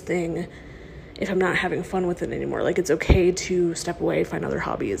into this thing if I'm not having fun with it anymore? Like, it's okay to step away, find other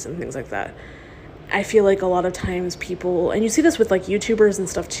hobbies and things like that. I feel like a lot of times people, and you see this with, like, YouTubers and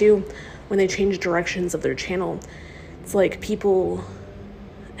stuff too, when they change directions of their channel, it's like people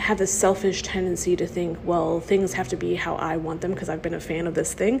have this selfish tendency to think, well, things have to be how I want them because I've been a fan of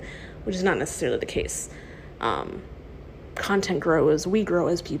this thing, which is not necessarily the case. Content grows, we grow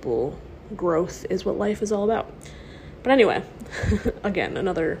as people. Growth is what life is all about. But anyway, again,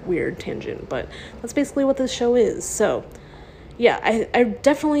 another weird tangent, but that's basically what this show is. So yeah, I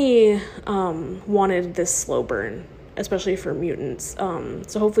definitely wanted this slow burn, especially for mutants.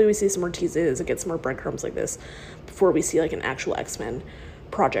 So hopefully we see some more teases and get some more breadcrumbs like this before we see, like, an actual X-Men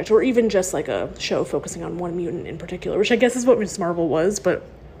project, or even just, like, a show focusing on one mutant in particular, which I guess is what Ms. Marvel was, but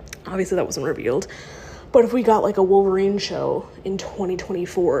obviously that wasn't revealed. But if we got, like, a Wolverine show in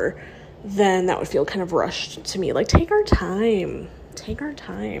 2024, then that would feel kind of rushed to me. Like, take our time.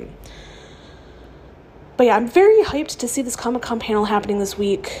 But yeah, I'm very hyped to see this Comic-Con panel happening this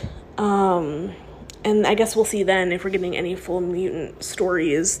week. And I guess we'll see then if we're getting any full mutant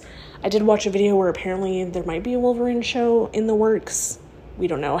stories. I did watch a video where apparently there might be a Wolverine show in the works. We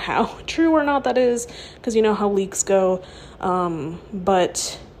don't know how true or not that is, because you know how leaks go.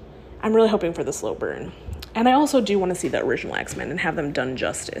 But I'm really hoping for the slow burn. And I also do want to see the original X-Men and have them done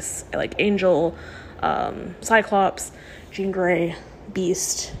justice. I like Angel, Cyclops, Jean Grey,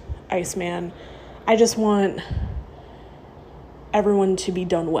 Beast, Iceman. I just want everyone to be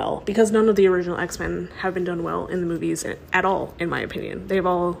done well, because none of the original X-Men have been done well in the movies at all, in my opinion. They've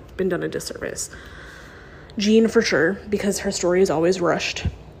all been done a disservice. Jean, for sure, because her story is always rushed.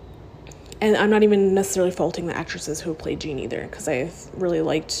 And I'm not even necessarily faulting the actresses who played Jean either, because I really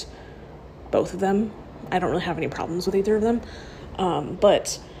liked both of them. I don't really have any problems with either of them.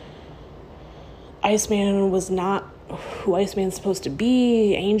 But Iceman was not who Iceman's supposed to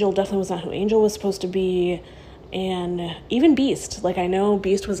be. Angel definitely was not who Angel was supposed to be. And even Beast. Like, I know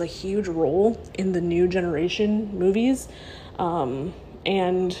Beast was a huge role in the New Generation movies.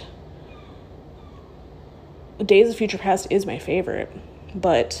 And Days of Future Past is my favorite.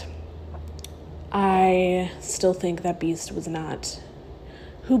 But I still think that Beast was not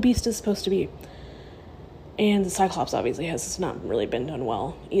who Beast is supposed to be. And the Cyclops obviously has not really been done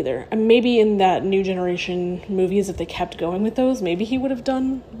well either. And maybe in that New Generation movies, if they kept going with those, maybe he would have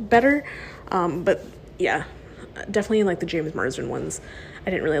done better. But yeah, definitely in, like, the James Marsden ones, I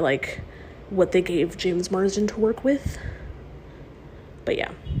didn't really like what they gave James Marsden to work with. But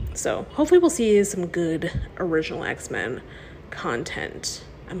yeah, so hopefully we'll see some good original X-Men content.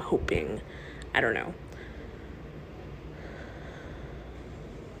 I'm hoping. I don't know.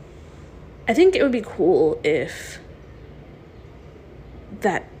 I think it would be cool if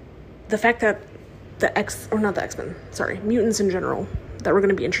the fact that mutants in general that we're going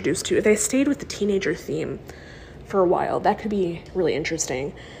to be introduced to, if they stayed with the teenager theme for a while, that could be really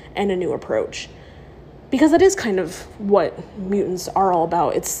interesting and a new approach. Because that is kind of what mutants are all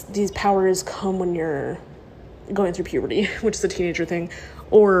about. It's these powers come when you're going through puberty, which is a teenager thing,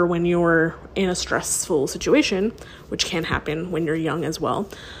 or when you're in a stressful situation, which can happen when you're young as well.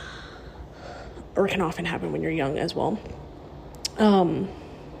 or can often happen when you're young as well.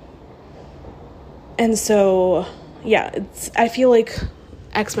 And so, yeah, I feel like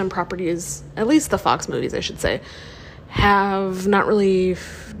X-Men properties, at least the Fox movies, I should say, have not really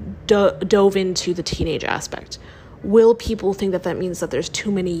dove into the teenage aspect. Will people think that means that there's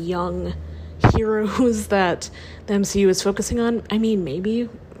too many young heroes that the MCU is focusing on? I mean, maybe.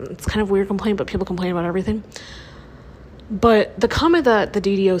 It's kind of a weird complaint, but people complain about everything. But the comment that the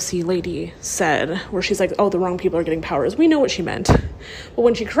DDoC lady said, where she's like, oh, the wrong people are getting powers, we know what she meant. But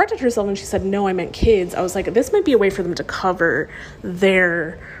when she corrected herself and she said, no, I meant kids, I was like, this might be a way for them to cover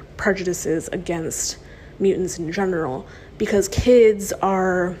their prejudices against mutants in general, because kids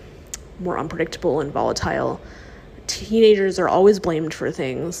are more unpredictable and volatile. Teenagers are always blamed for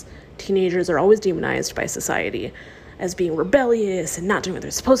things. Teenagers are always demonized by society as being rebellious and not doing what they're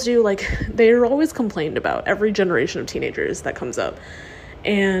supposed to do. Like, they're always complained about, every generation of teenagers that comes up.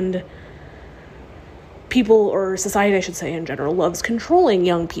 And people, or society, I should say, in general, loves controlling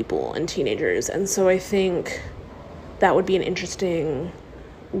young people and teenagers. And so I think that would be an interesting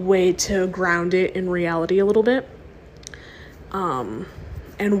way to ground it in reality a little bit.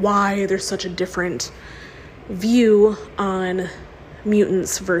 And why there's such a different view on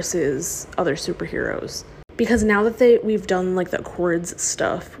mutants versus other superheroes. Because now that we've done like the Accords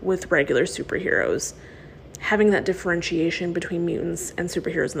stuff with regular superheroes, having that differentiation between mutants and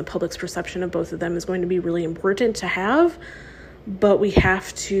superheroes and the public's perception of both of them is going to be really important to have. But we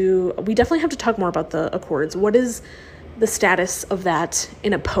definitely have to talk more about the Accords. What is the status of that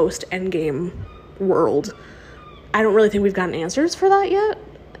in a post-Endgame world? I don't really think we've gotten answers for that yet.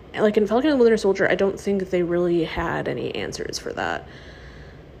 Like in Falcon and the Winter Soldier, I don't think they really had any answers for that.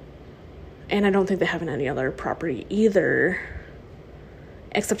 And I don't think they have in any other property either.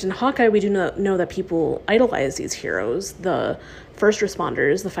 Except in Hawkeye, we do not know that people idolize these heroes. The first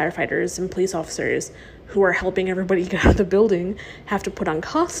responders, the firefighters and police officers who are helping everybody get out of the building have to put on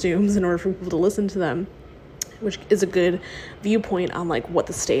costumes in order for people to listen to them, which is a good viewpoint on like what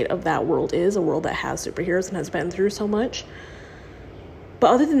the state of that world is, a world that has superheroes and has been through so much.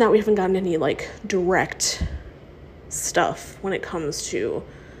 But other than that, we haven't gotten any like direct stuff when it comes to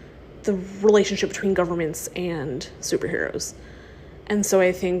the relationship between governments and superheroes. And so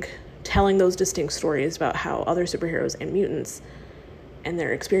I think telling those distinct stories about how other superheroes and mutants and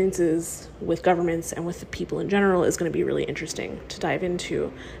their experiences with governments and with the people in general is going to be really interesting to dive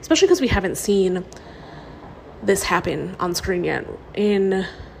into, especially because we haven't seen this happen on screen yet.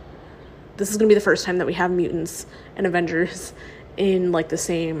 This is going to be the first time that we have mutants and Avengers in like the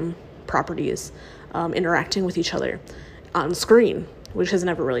same properties interacting with each other on screen, which has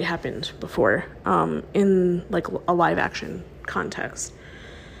never really happened before in like a live action context.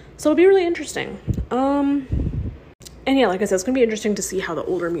 So it'll be really interesting. And yeah, like I said, it's going to be interesting to see how the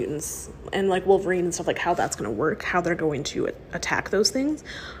older mutants and like Wolverine and stuff, like how that's going to work, how they're going to attack those things.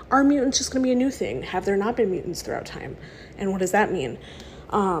 Are mutants just going to be a new thing? Have there not been mutants throughout time? And what does that mean?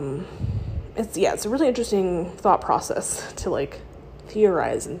 It's a really interesting thought process to like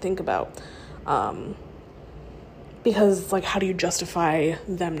theorize and think about. Because like, how do you justify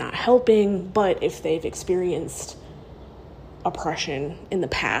them not helping? But if they've experienced oppression in the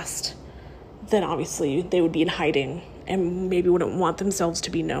past, then obviously they would be in hiding and maybe wouldn't want themselves to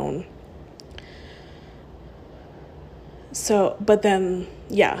be known. So, but then,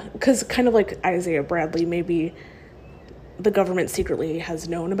 yeah, because kind of like Isaiah Bradley, maybe the government secretly has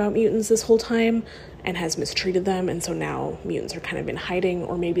known about mutants this whole time and has mistreated them, and so now mutants are kind of in hiding,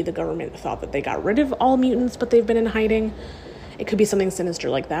 or maybe the government thought that they got rid of all mutants, but they've been in hiding. It could be something sinister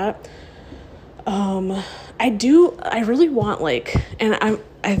like that. I really want like, and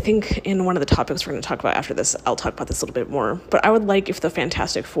I think in one of the topics we're going to talk about after this, I'll talk about this a little bit more, but I would like if the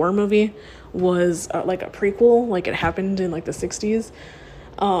Fantastic Four movie was like a prequel, like it happened in like the 60s,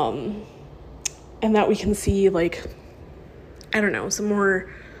 and that we can see like, I don't know, some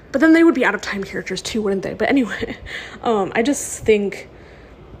more, but then they would be out of time characters too, wouldn't they? But anyway, I just think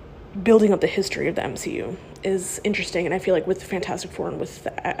building up the history of the MCU is interesting, and I feel like with the Fantastic Four and with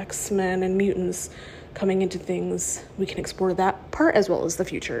the X-Men and mutants coming into things, we can explore that part as well as the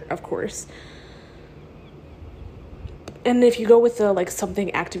future, of course. And if you go with the like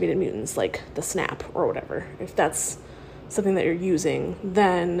something activated mutants, like the snap or whatever, if that's something that you're using,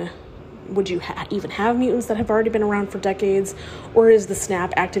 then would you even have mutants that have already been around for decades? Or is the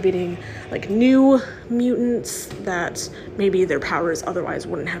snap activating like new mutants that maybe their powers otherwise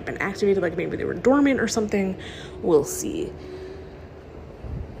wouldn't have been activated, like maybe they were dormant or something? We'll see.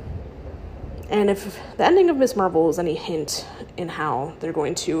 And if the ending of Ms. Marvel is any hint in how they're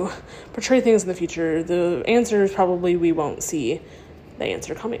going to portray things in the future, the answer is probably we won't see the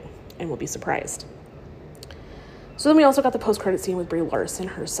answer coming. and will be surprised. So then we also got the post-credit scene with Brie Larson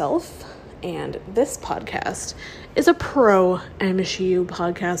herself, and this podcast is a pro-MCU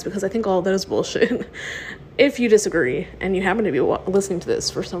podcast because I think all of that is bullshit. If you disagree and you happen to be listening to this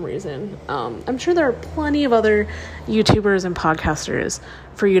for some reason, I'm sure there are plenty of other YouTubers and podcasters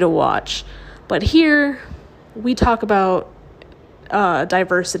for you to watch. But here, we talk about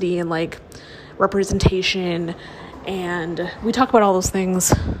diversity and, like, representation, and we talk about all those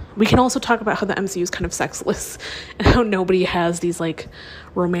things. We can also talk about how the MCU is kind of sexless and how nobody has these, like,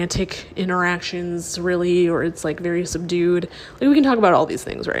 romantic interactions, really, or it's, like, very subdued. Like, we can talk about all these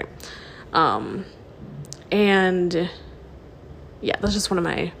things, right? And yeah, that's just one of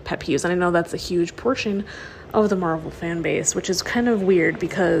my pet peeves. And I know that's a huge portion of the Marvel fan base, which is kind of weird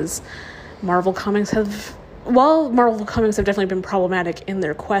because Marvel Comics have definitely been problematic in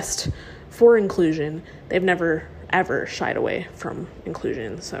their quest for inclusion, they've never, ever shied away from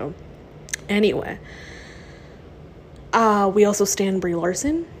inclusion. So anyway, we also stand Brie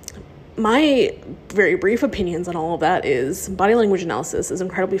Larson. My very brief opinions on all of that is body language analysis is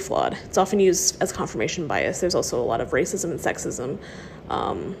incredibly flawed. It's often used as confirmation bias. There's also a lot of racism and sexism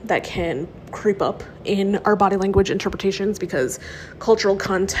that can creep up in our body language interpretations because cultural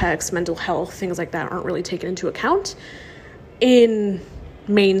context, mental health, things like that aren't really taken into account in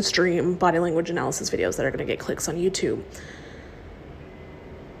mainstream body language analysis videos that are going to get clicks on YouTube.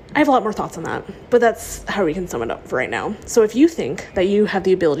 I have a lot more thoughts on that, but that's how we can sum it up for right now. So if you think that you have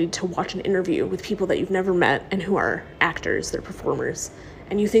the ability to watch an interview with people that you've never met and who are actors, they're performers,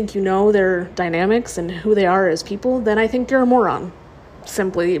 and you think you know their dynamics and who they are as people, then I think you're a moron.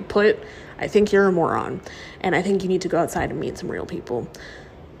 Simply put, I think you're a moron, and I think you need to go outside and meet some real people.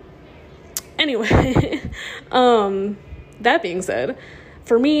 Anyway, that being said,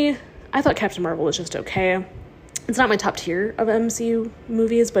 for me, I thought Captain Marvel was just okay. It's not my top tier of MCU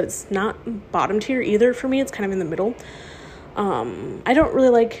movies, but it's not bottom tier either for me. It's kind of in the middle. I don't really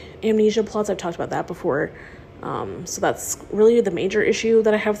like amnesia plots. I've talked about that before. So that's really the major issue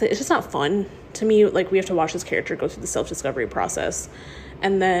that I have with it. It's just not fun to me. Like, we have to watch this character go through the self-discovery process,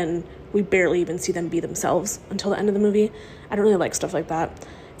 and then we barely even see them be themselves until the end of the movie. I don't really like stuff like that.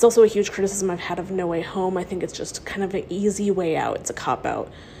 It's also a huge criticism I've had of No Way Home. I think it's just kind of an easy way out. It's a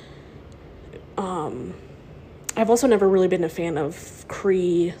cop-out. I've also never really been a fan of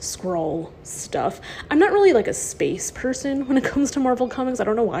Kree, Skrull stuff. I'm not really like a space person when it comes to Marvel Comics. I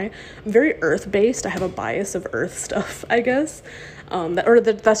don't know why. I'm very Earth-based. I have a bias of Earth stuff, I guess.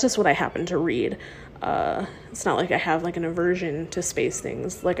 That's just what I happen to read. It's not like I have like an aversion to space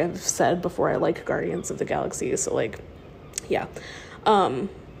things. Like I've said before, I like Guardians of the Galaxy. So like, yeah. But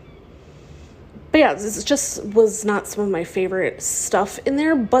yeah, this just was not some of my favorite stuff in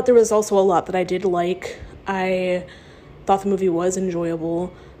there, but there was also a lot that I did like. I thought the movie was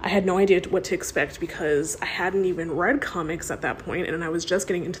enjoyable. I had no idea what to expect because I hadn't even read comics at that point, and I was just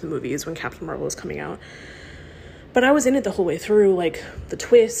getting into the movies when Captain Marvel was coming out. But I was in it the whole way through, like the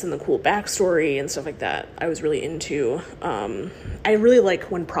twists and the cool backstory and stuff like that. I was really into. I really like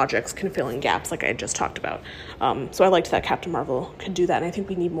when projects can fill in gaps like I just talked about. So I liked that Captain Marvel could do that, and I think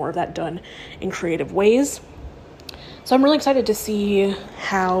we need more of that done in creative ways. So I'm really excited to see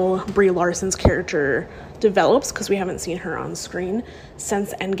how Brie Larson's character develops because we haven't seen her on screen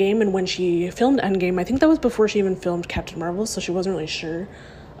since Endgame, and when she filmed Endgame, I think that was before she even filmed Captain Marvel, so she wasn't really sure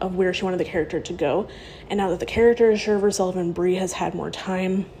of where she wanted the character to go. And now that the character is sure of herself and Brie has had more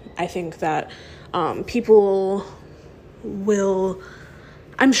time, I think that people will...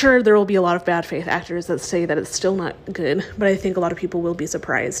 I'm sure there will be a lot of bad faith actors that say that it's still not good, but I think a lot of people will be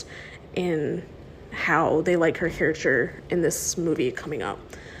surprised in how they like her character in this movie coming up.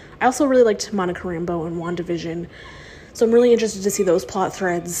 I also really liked Monica Rambeau and WandaVision, so I'm really interested to see those plot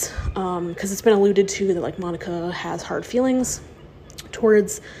threads, because it's been alluded to that like Monica has hard feelings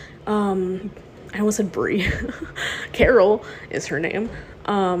towards, I almost said Brie, Carol is her name,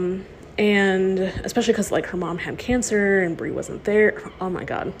 and especially because like her mom had cancer and Brie wasn't there. Oh my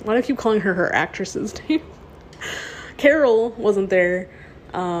god, why do I keep calling her actress's name? Carol wasn't there,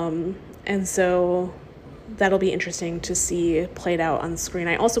 and so that'll be interesting to see played out on screen.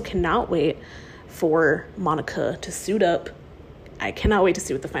 I also cannot wait for Monica to suit up. I cannot wait to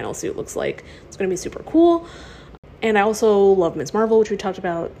see what the final suit looks like. It's going to be super cool. And I also love Ms. Marvel, which we talked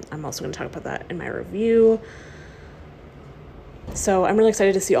about. I'm also going to talk about that in my review. So I'm really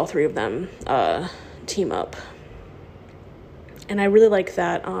excited to see all three of them team up. And I really like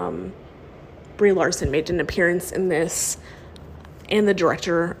that Brie Larson made an appearance in this, and the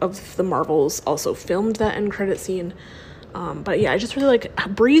director of the Marvels also filmed that end credit scene. But yeah, I just really like...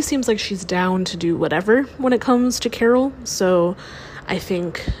 Brie seems like she's down to do whatever when it comes to Carol. So I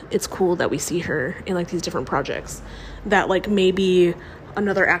think it's cool that we see her in like these different projects that like maybe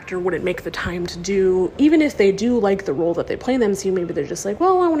another actor wouldn't make the time to do, even if they do like the role that they play in the MCU. Maybe they're just like,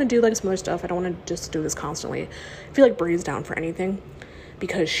 well, I want to do like some other stuff. I don't want to just do this constantly. I feel like Brie's down for anything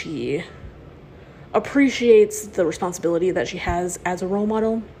because she appreciates the responsibility that she has as a role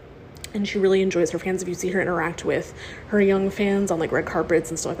model, and she really enjoys her fans. If you see her interact with her young fans on like red carpets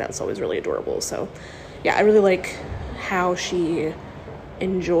and stuff like that, it's always really adorable. So yeah, I really like how she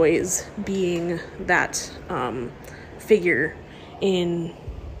enjoys being that figure in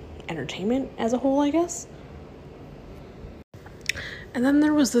entertainment as a whole, I guess. And then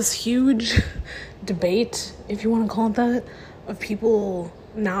there was this huge debate, if you want to call it that, of people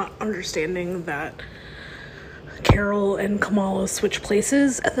not understanding that Carol and Kamala switch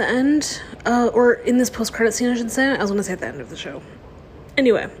places at the end, or in this post-credit scene, I should say. I was going to say at the end of the show.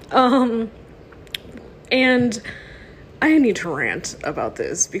 Anyway, and I need to rant about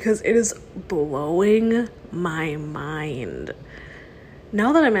this because it is blowing my mind.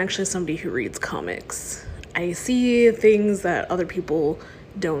 Now that I'm actually somebody who reads comics, I see things that other people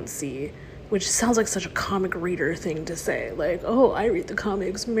don't see, which sounds like such a comic reader thing to say. Like, oh, I read the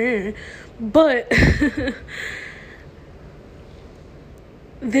comics, meh. But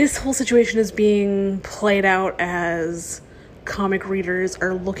this whole situation is being played out as comic readers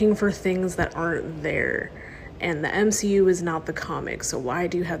are looking for things that aren't there. And the MCU is not the comic, so why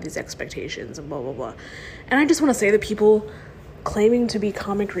do you have these expectations and blah, blah, blah. And I just want to say that people claiming to be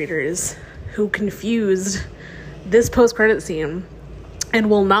comic readers who confused this post-credit scene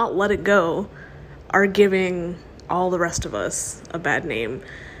and will not let it go are giving all the rest of us a bad name.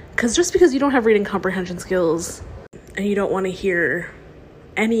 Because just because you don't have reading comprehension skills and you don't want to hear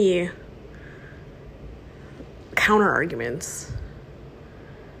any counter arguments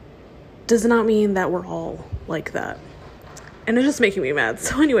does not mean that we're all like that. And it's just making me mad.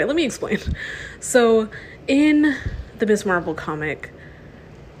 So anyway, let me explain. So in the Miss Marvel comic,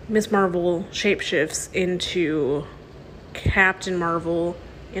 Miss Marvel shapeshifts into Captain Marvel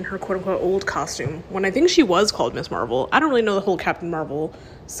in her quote-unquote old costume, when I think she was called Miss Marvel. I don't really know the whole Captain Marvel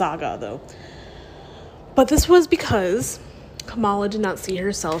saga, though. But this was because Kamala did not see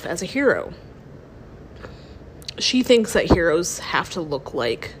herself as a hero. She thinks that heroes have to look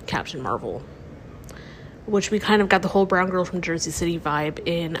like Captain Marvel, which we kind of got the whole brown girl from Jersey City vibe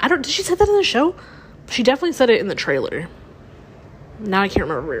in. Did she say that in the show? She definitely said it in the trailer. Now I can't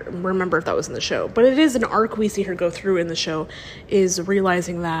remember if that was in the show. But it is an arc we see her go through in the show, is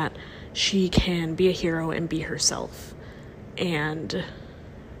realizing that she can be a hero and be herself. And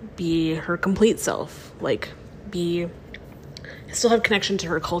be her complete self. Like, still have connection to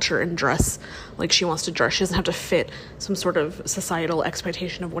her culture and dress like she wants to dress. She doesn't have to fit some sort of societal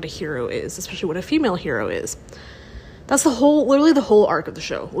expectation of what a hero is, especially what a female hero is. That's literally the whole arc of the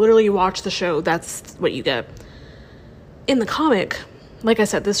show. Literally, you watch the show, that's what you get. In the comic, like I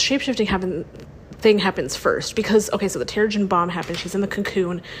said, this shape-shifting thing happens first because, okay, so the Terrigen bomb happens. She's in the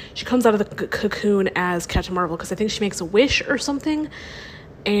cocoon. She comes out of the cocoon as Captain Marvel because I think she makes a wish or something,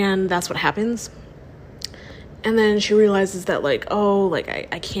 and that's what happens. And then she realizes that, like, oh, like,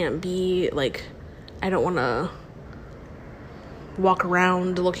 I can't be, like, I don't want to walk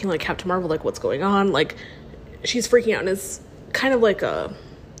around looking like Captain Marvel, like, what's going on? Like, she's freaking out, and it's kind of like a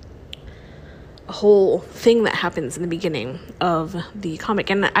whole thing that happens in the beginning of the comic.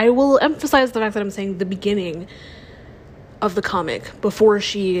 And I will emphasize the fact that I'm saying the beginning of the comic before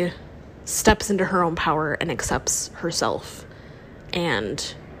she steps into her own power and accepts herself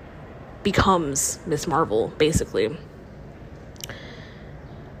and becomes Miss Marvel, basically.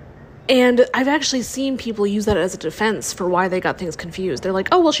 And I've actually seen people use that as a defense for why they got things confused. They're like,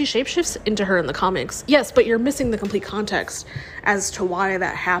 oh, well, she shapeshifts into her in the comics. Yes, but you're missing the complete context as to why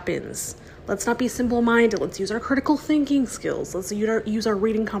that happens. Let's not be simple-minded. Let's use our critical thinking skills. Let's use our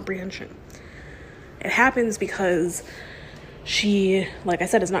reading comprehension. It happens because she, like I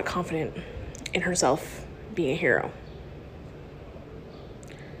said, is not confident in herself being a hero.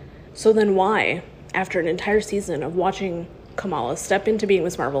 So then why, after an entire season of watching Kamala step into being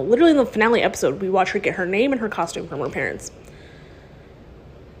Miss Marvel, literally in the finale episode, we watch her get her name and her costume from her parents.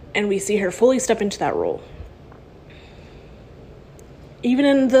 And we see her fully step into that role. Even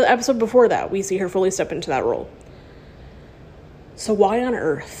in the episode before that, we see her fully step into that role. So why on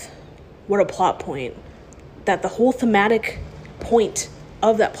earth would a plot point that the whole thematic point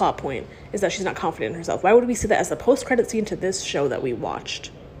of that plot point is that she's not confident in herself? Why would we see that as the post-credit scene to this show that we watched?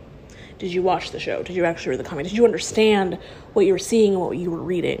 Did you watch the show? Did you actually read the comic? Did you understand what you were seeing and what you were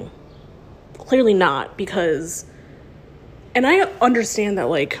reading? Clearly not, because... And I understand that,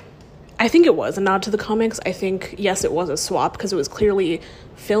 like, I think it was a nod to the comics. I think, yes, it was a swap because it was clearly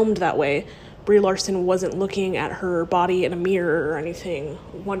filmed that way. Brie Larson wasn't looking at her body in a mirror or anything,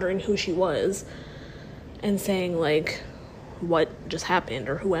 wondering who she was and saying, like, what just happened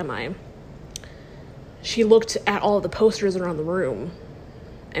or who am I? She looked at all of the posters around the room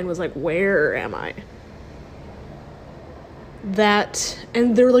and was like, where am I?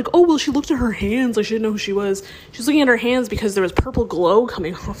 And they're like, oh, well, she looked at her hands like she didn't know who she was. She was looking at her hands because there was purple glow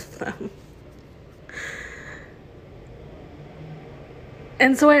coming off them.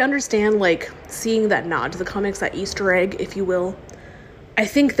 And so I understand, like, seeing that nod to the comics, that Easter egg, if you will. I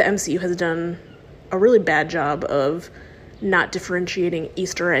think the MCU has done a really bad job of not differentiating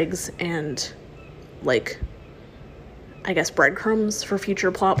Easter eggs and, like, I guess breadcrumbs for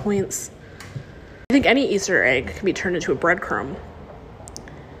future plot points. I think any Easter egg can be turned into a breadcrumb,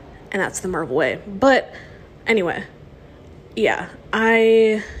 and that's the Marvel way. But anyway, yeah,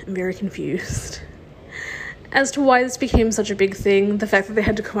 I am very confused as to why this became such a big thing. The fact that they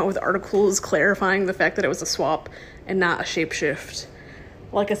had to come out with articles clarifying the fact that it was a swap and not a shapeshift.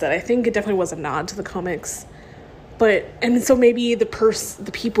 Like I said, I think it definitely was a nod to the comics. And so maybe the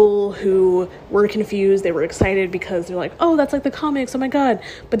people who were confused, they were excited because they're like, oh, that's like the comics, oh my god.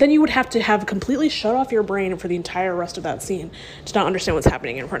 But then you would have to have completely shut off your brain for the entire rest of that scene to not understand what's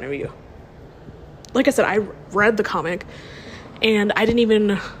happening in front of you. Like I said, I read the comic, and I didn't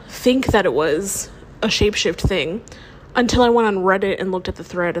even think that it was a shapeshift thing until I went on Reddit and looked at the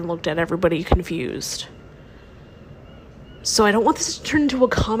thread and looked at everybody confused. So I don't want this to turn into a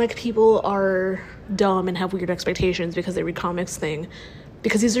comic people are dumb and have weird expectations because they read comics thing,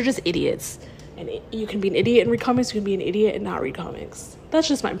 because these are just idiots. And you can be an idiot and read comics, you can be an idiot and not read comics. That's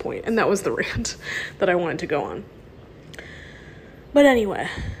just my point, and that was the rant that I wanted to go on. But anyway,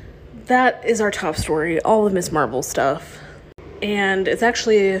 that is our top story, all of Miss Marvel stuff. And it's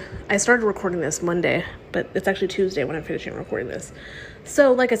actually, I started recording this Monday, but it's actually Tuesday when I'm finishing recording this.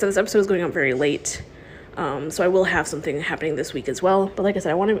 So like I said, this episode is going up very late. So I will have something happening this week as well. But like I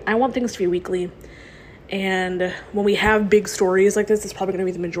said, I want things to be weekly. And when we have big stories like this, it's probably going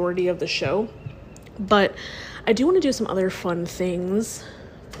to be the majority of the show. But I do want to do some other fun things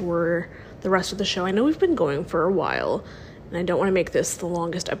for the rest of the show. I know we've been going for a while, and I don't want to make this the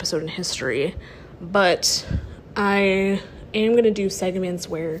longest episode in history. But I am going to do segments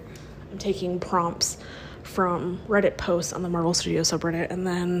where I'm taking prompts from Reddit posts on the Marvel Studios subreddit and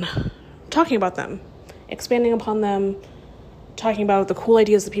then talking about them, expanding upon them, talking about the cool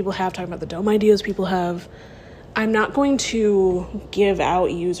ideas that people have, talking about the dumb ideas people have. I'm not going to give out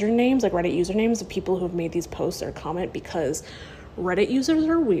usernames, like Reddit usernames of people who have made these posts or comment, because Reddit users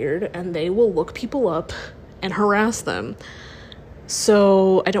are weird and they will look people up and harass them.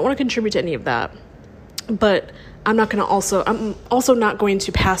 So I don't want to contribute to any of that. But I'm also not going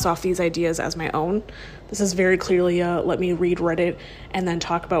to pass off these ideas as my own. This is very clearly let me read Reddit and then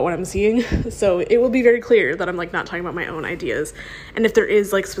talk about what I'm seeing. So it will be very clear that I'm like not talking about my own ideas. And if there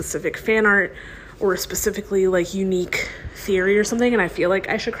is like specific fan art or specifically like unique theory or something, and I feel like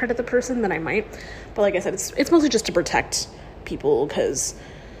I should credit the person, then I might. But like I said, it's mostly just to protect people, because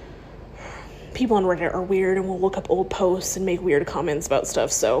people on Reddit are weird and will look up old posts and make weird comments about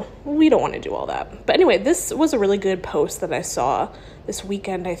stuff, so we don't want to do all that. But anyway, this was a really good post that I saw this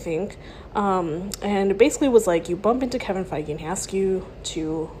weekend, I think, and it basically was like, you bump into Kevin Feige and he asks you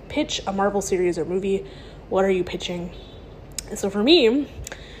to pitch a Marvel series or movie. What are you pitching? And so for me,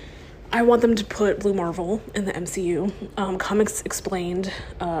 I want them to put Blue Marvel in the MCU. Comics Explained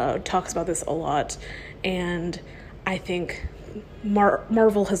talks about this a lot, and I think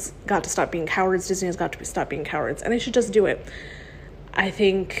Marvel has got to stop being cowards. Disney has got to stop being cowards, and they should just do it. I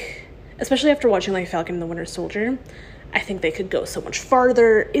think, especially after watching like Falcon and the Winter Soldier, I think they could go so much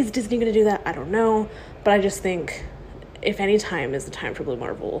farther. Is Disney going to do that? I don't know, but I just think if any time is the time for Blue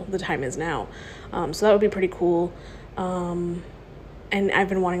Marvel, the time is now. So that would be pretty cool. And I've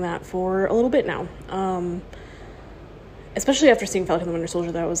been wanting that for a little bit now. Especially after seeing Falcon and the Winter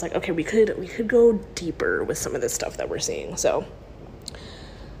Soldier, that I was like, okay, we could go deeper with some of this stuff that we're seeing. So,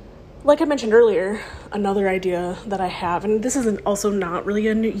 like I mentioned earlier, another idea that I have, and this is also not really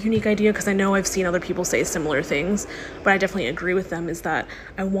a unique idea because I know I've seen other people say similar things, but I definitely agree with them, is that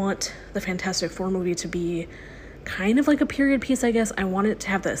I want the Fantastic Four movie to be kind of like a period piece, I guess. I want it to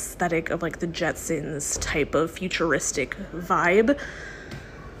have the aesthetic of like the Jetsons type of futuristic vibe,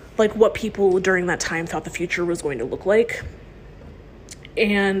 like what people during that time thought the future was going to look like.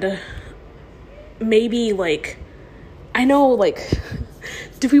 And maybe like, I know like,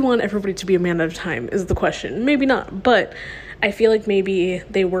 do we want everybody to be a man at a time is the question. Maybe not, but I feel like maybe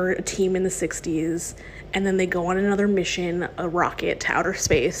they were a team in the 60s and then they go on another mission, a rocket to outer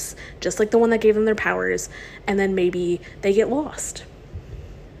space, just like the one that gave them their powers, and then maybe they get lost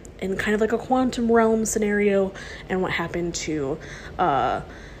in kind of like a quantum realm scenario, and what happened to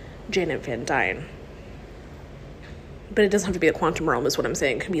Janet Van Dyne. But it doesn't have to be a quantum realm is what I'm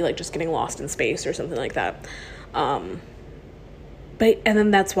saying. It can be like just getting lost in space or something like that. And then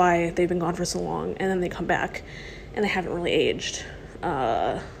that's why they've been gone for so long, and then they come back and they haven't really aged.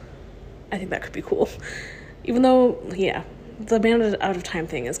 I think that could be cool. Even though, yeah, the man out of time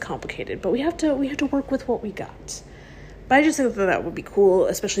thing is complicated, but we have to work with what we got. But I just think that would be cool,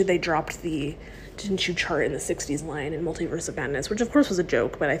 especially they dropped the "didn't you chart in the 60s" line in Multiverse of Madness, which of course was a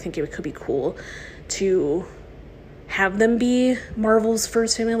joke, but I think it could be cool to have them be Marvel's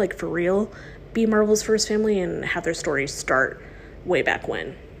first family, like for real, be Marvel's first family and have their story start way back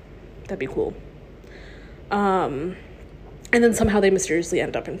when. That'd be cool. And then somehow they mysteriously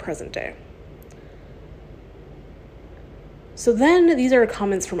end up in present day. So then these are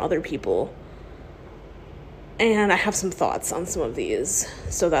comments from other people, and I have some thoughts on some of these,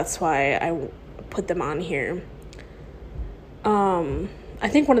 so that's why I put them on here. I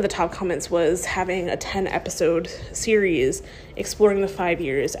think one of the top comments was having a 10-episode series exploring the 5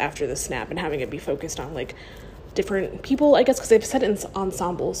 years after the snap and having it be focused on, like, different people, I guess, because they've said it's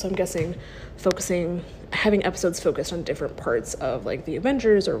ensemble, so I'm guessing having episodes focused on different parts of, like, the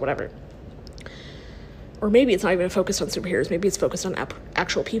Avengers or whatever. Or maybe it's not even focused on superheroes, maybe it's focused on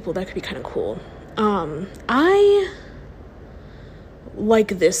actual people. That could be kind of cool. I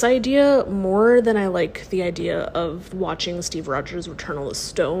like this idea more than I like the idea of watching Steve Rogers Return of the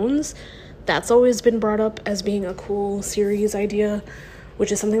Stones. That's always been brought up as being a cool series idea,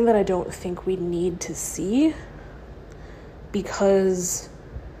 which is something that I don't think we need to see, because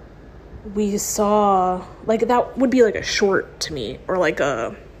we saw, like, that would be like a short to me, or like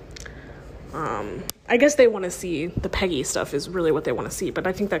a I guess they want to see the Peggy stuff is really what they want to see, but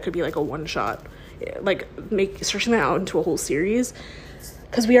I think that could be like a one shot, like stretching that out into a whole series,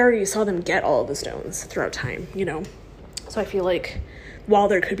 because we already saw them get all of the stones throughout time, you know. So I feel like while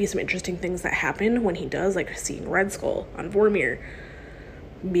there could be some interesting things that happen when he does, like seeing Red Skull on Vormir,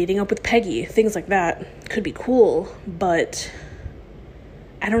 meeting up with Peggy, things like that could be cool, but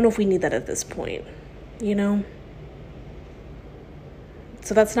I don't know if we need that at this point, you know.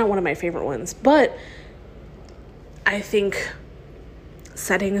 So that's not one of my favorite ones, but I think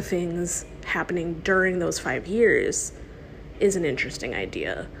setting things happening during those 5 years is an interesting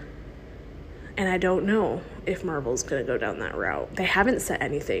idea. And I don't know if Marvel's going to go down that route. They haven't set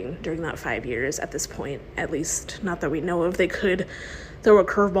anything during that 5 years at this point, at least not that we know of. They could throw a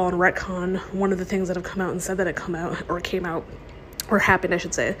curveball and retcon one of the things that have come out and said that it came out, or happened, I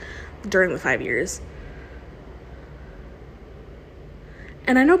should say, during the 5 years.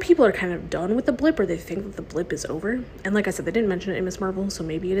 And I know people are kind of done with the blip, or they think that the blip is over. And like I said, they didn't mention it in Miss Marvel, so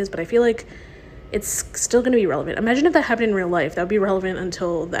maybe it is, but I feel like it's still going to be relevant. Imagine if that happened in real life. That would be relevant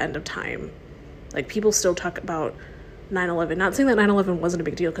until the end of time. Like, people still talk about 9/11. Not saying that 9/11 wasn't a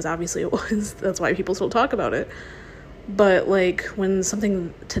big deal, because obviously it was. That's why people still talk about it. But, like, when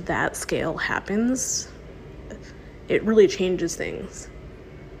something to that scale happens, it really changes things.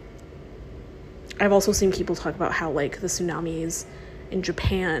 I've also seen people talk about how, like, the tsunamis in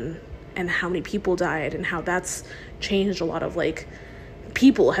Japan and how many people died, and how that's changed a lot of, like,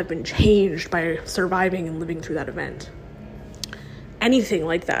 people have been changed by surviving and living through that event. Anything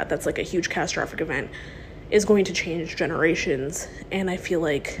like that, that's like a huge catastrophic event, is going to change generations. And I feel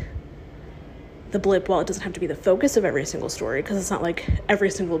like the blip, while it doesn't have to be the focus of every single story, because it's not like every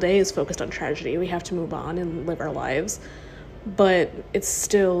single day is focused on tragedy, we have to move on and live our lives, but it's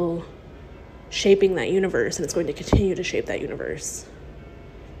still shaping that universe, and it's going to continue to shape that universe.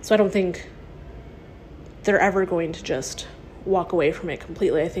 So I don't think they're ever going to just walk away from it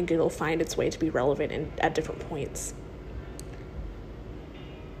completely. I think it'll find its way to be relevant at different points.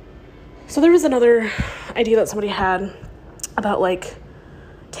 So there was another idea that somebody had about, like,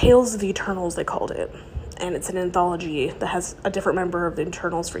 Tales of the Eternals, they called it. And it's an anthology that has a different member of the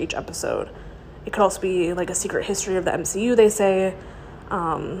Eternals for each episode. It could also be, like, a secret history of the MCU, they say.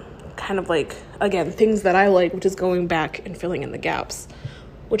 Kind of like, again, things that I like, which is going back and filling in the gaps,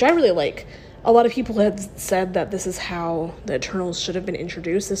 which I really like. A lot of people had said that this is how the Eternals should have been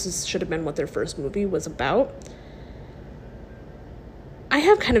introduced. Should have been what their first movie was about. I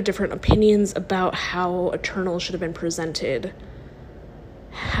have kind of different opinions about how Eternals should have been presented.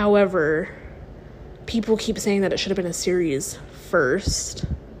 However, people keep saying that it should have been a series first.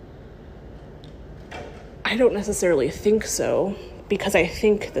 I don't necessarily think so, because I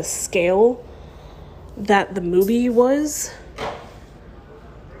think the scale that the movie was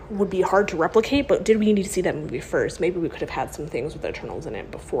would be hard to replicate, but did we need to see that movie first? Maybe we could have had some things with the Eternals in it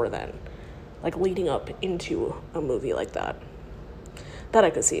before then, like leading up into a movie like that. That I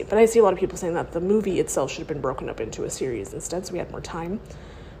could see. But I see a lot of people saying that the movie itself should have been broken up into a series instead, so we had more time.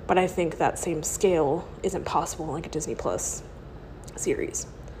 But I think that same scale isn't possible in like a Disney Plus series.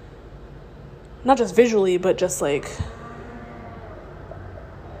 Not just visually, but just like,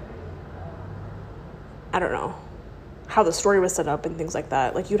 I don't know, how the story was set up and things like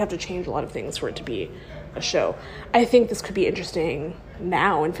that. Like, you'd have to change a lot of things for it to be a show. I think this could be interesting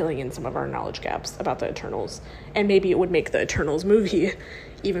now in filling in some of our knowledge gaps about the Eternals. And maybe it would make the Eternals movie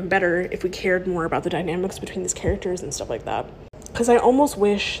even better if we cared more about the dynamics between these characters and stuff like that. Because I almost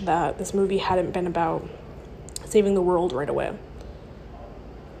wish that this movie hadn't been about saving the world right away.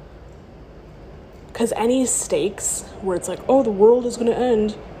 Because any stakes where it's like, oh, the world is going to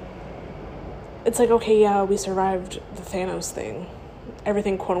end, it's like, okay, yeah, we survived the Thanos thing.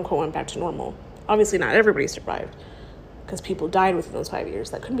 Everything, quote-unquote, went back to normal. Obviously, not everybody survived, because people died within those 5 years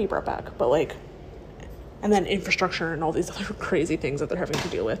that couldn't be brought back. But, like, and then infrastructure and all these other crazy things that they're having to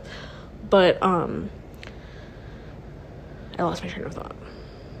deal with. But, I lost my train of thought.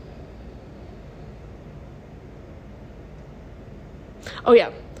 Oh,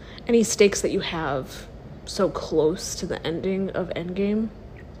 yeah. Any stakes that you have so close to the ending of Endgame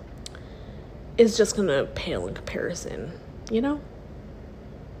is just gonna pale in comparison, you know?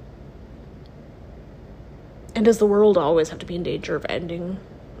 And does the world always have to be in danger of ending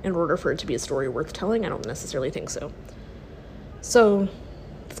in order for it to be a story worth telling? I don't necessarily think so. So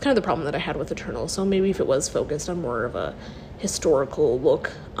that's kind of the problem that I had with Eternal. So maybe if it was focused on more of a historical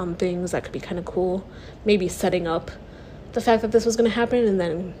look on things, that could be kind of cool. Maybe setting up the fact that this was going to happen and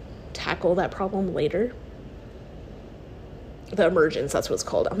then tackle that problem later. The Emergence, that's what it's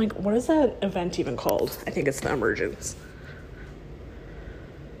called. I'm like, what is that event even called? I think it's the Emergence.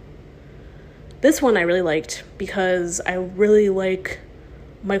 This one I really liked because I really like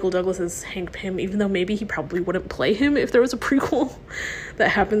Michael Douglas's Hank Pym, even though maybe he probably wouldn't play him if there was a prequel that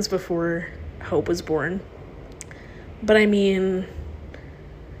happens before Hope was born. But I mean,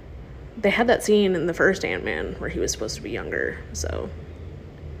 they had that scene in the first Ant-Man where he was supposed to be younger, so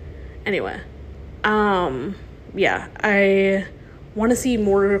anyway. Yeah, I want to see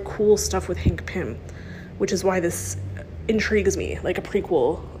more cool stuff with Hank Pym, which is why this intrigues me, like a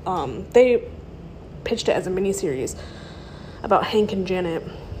prequel. They pitched it as a miniseries about Hank and Janet.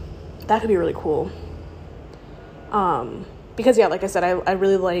 That could be really cool. Because, yeah, like I said, I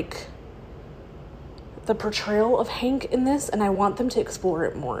really like the portrayal of Hank in this, and I want them to explore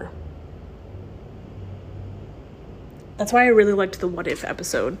it more. That's why I really liked the What If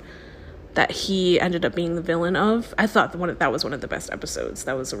episode that he ended up being the villain of. I thought that was one of the best episodes.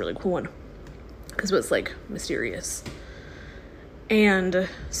 That was a really cool one because it was like mysterious, and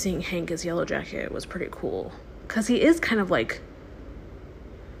seeing Hank as Yellow Jacket was pretty cool because he is kind of like,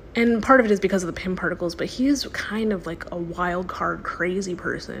 and part of it is because of the Pym particles, but he is kind of like a wild card crazy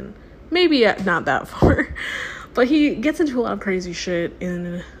person. Maybe not that far, but he gets into a lot of crazy shit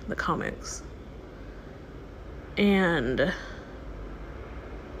in the comics, and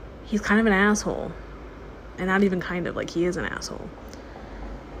he's kind of an asshole, and not even kind of, like, he is an asshole.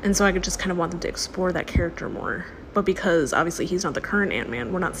 And so I could just kind of want them to explore that character more. But because obviously he's not the current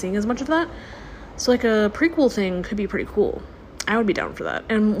Ant-Man, we're not seeing as much of that. So like a prequel thing could be pretty cool. I would be down for that.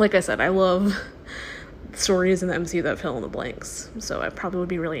 And like I said, I love stories in the MCU that fill in the blanks. So I probably would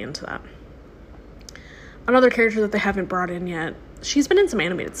be really into that. Another character that they haven't brought in yet, she's been in some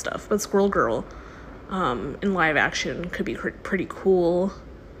animated stuff, but Squirrel Girl in live action could be pretty cool.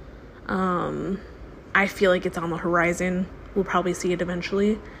 I feel like it's on the horizon. We'll probably see it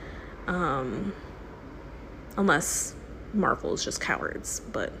eventually. Unless Marvel is just cowards.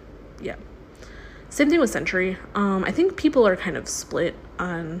 But, yeah. Same thing with Sentry. I think people are kind of split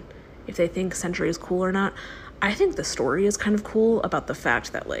on if they think Sentry is cool or not. I think the story is kind of cool about the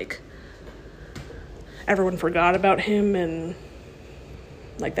fact that, like, everyone forgot about him and,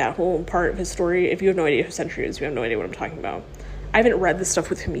 like, that whole part of his story. If you have no idea who Sentry is, you have no idea what I'm talking about. I haven't read this stuff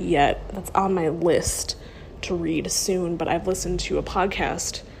with him yet. That's on my list to read soon, but I've listened to a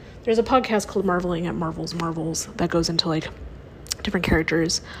podcast. There's a podcast called Marveling at Marvel's Marvels that goes into, like, different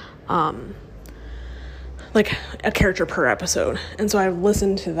characters, like a character per episode. And so I've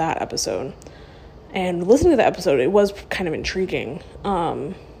listened to that episode, and listening to the episode, it was kind of intriguing.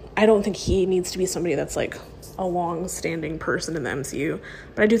 I don't think he needs to be somebody that's, like, a long-standing person in the MCU,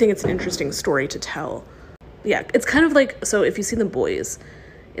 but I do think it's an interesting story to tell. Yeah, it's kind of like, so if you see The Boys,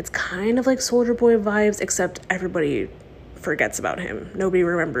 it's kind of like Soldier Boy vibes, except everybody forgets about him. Nobody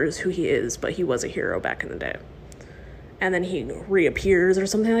remembers who he is, but he was a hero back in the day. and then he reappears or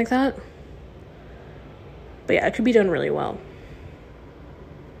something like that. But yeah, it could be done really well.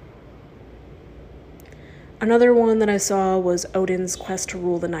 Another one that I saw was Odin's quest to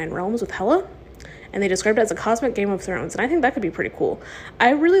rule the 9 realms with Hela, and they described it as a cosmic Game of Thrones, and I think that could be pretty cool.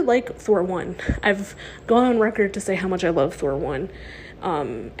 I really like Thor 1. I've gone on record to say how much I love Thor 1,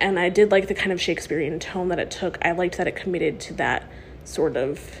 and I did like the kind of Shakespearean tone that it took. I liked that it committed to that sort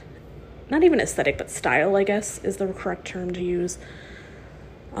of, not even aesthetic, but style, I guess, is the correct term to use.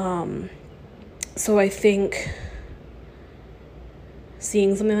 So I think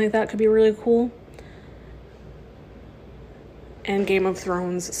seeing something like that could be really cool. And Game of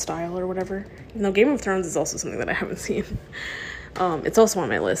Thrones style or whatever. Even though Game of Thrones is also something that I haven't seen. It's also on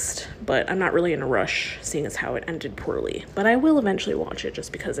my list, but I'm not really in a rush, seeing as how it ended poorly. But I will eventually watch it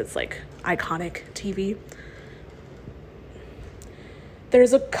just because it's like iconic TV.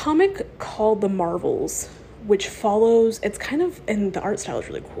 There's a comic called The Marvels, which follows, it's kind of, and the art style is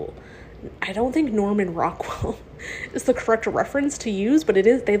really cool. I don't think Norman Rockwell is the correct reference to use, but it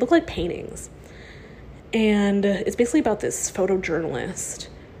is, they look like paintings. And it's basically about this photojournalist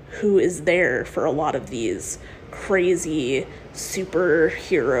who is there for a lot of these crazy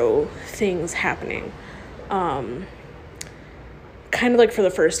superhero things happening. Kind of like for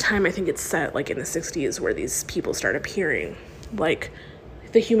the first time, I think it's set like in the 60s where these people start appearing, like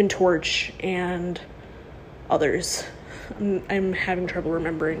the Human Torch and others. I'm having trouble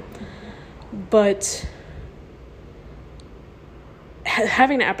remembering. But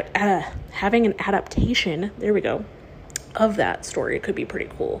having an adaptation, there we go, of that story could be pretty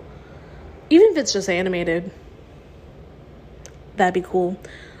cool. Even if it's just animated, that'd be cool.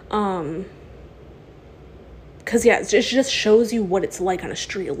 Because yeah, it just shows you what it's like on a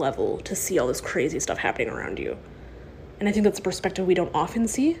street level to see all this crazy stuff happening around you. And I think that's a perspective we don't often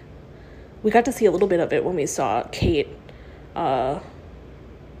see. We got to see a little bit of it when we saw Kate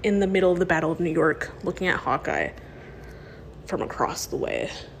in the middle of the Battle of New York looking at Hawkeye from across the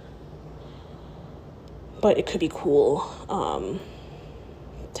way. But it could be cool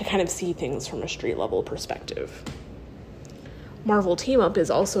to kind of see things from a street level perspective. Marvel team up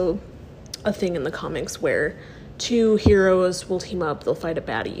is also a thing in the comics where 2 heroes will team up, they'll fight a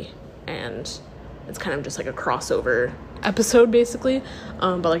baddie, and it's kind of just like a crossover episode basically,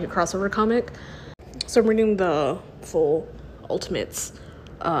 but like a crossover comic. So I'm reading the full Ultimates,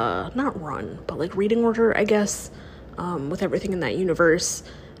 not run, but like reading order, I guess, with everything in that universe.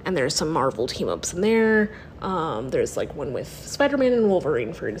 And there's some Marvel team-ups in there. There's like one with Spider-Man and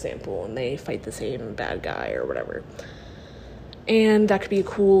Wolverine, for example, and they fight the same bad guy or whatever. And that could be a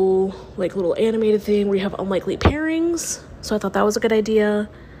cool, like, little animated thing where you have unlikely pairings. So I thought that was a good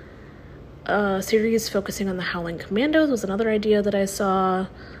idea. A series focusing on the Howling Commandos was another idea that I saw.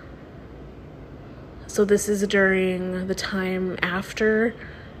 So this is during the time after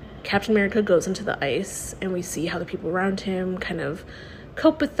Captain America goes into the ice, and we see how the people around him kind of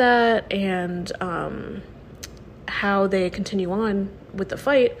cope with that, and how they continue on with the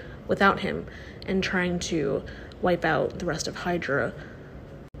fight without him and trying to wipe out the rest of Hydra.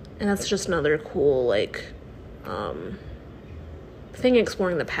 And that's just another cool, like, thing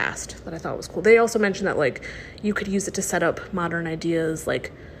exploring the past that I thought was cool. They also mentioned that, like, you could use it to set up modern ideas,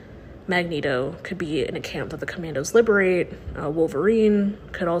 like Magneto could be in a camp that the Commandos liberate, Wolverine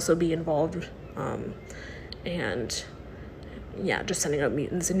could also be involved, and yeah, just sending out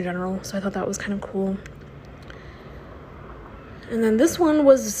mutants in general. So I thought that was kind of cool. And then this one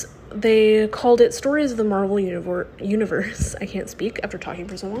was, they called it Stories of the Marvel Universe. I can't speak after talking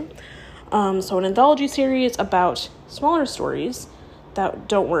for so long. So an anthology series about smaller stories that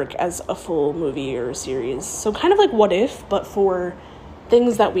don't work as a full movie or series. So kind of like What If, but for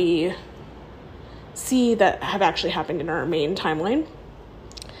things that we see that have actually happened in our main timeline.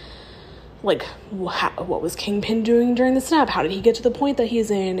 Like, what was Kingpin doing during the snap? How did he get to the point that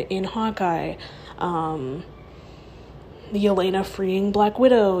he's in Hawkeye? The Yelena freeing Black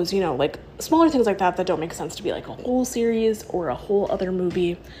Widows, you know, like smaller things like that don't make sense to be like a whole series or a whole other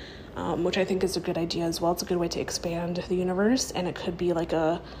movie, which I think is a good idea as well. It's a good way to expand the universe, and it could be like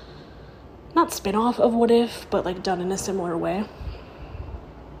a, not spin-off of What If, but like done in a similar way.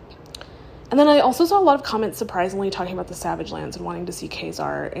 And then I also saw a lot of comments, surprisingly, talking about the Savage Lands and wanting to see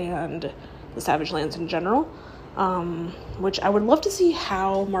Kazar and the Savage Lands in general, which I would love to see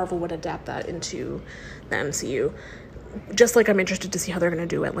how Marvel would adapt that into the MCU. Just like I'm interested to see how they're going to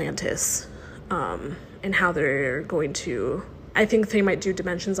do Atlantis, and how they're going to, I think they might do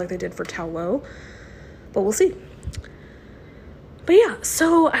Dimensions like they did for Tao Lo, but we'll see. But yeah,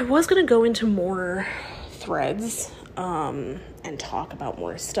 so I was going to go into more threads, and talk about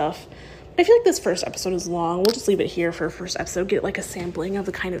more stuff. I feel like this first episode is long. We'll just leave it here for a first episode, get like a sampling of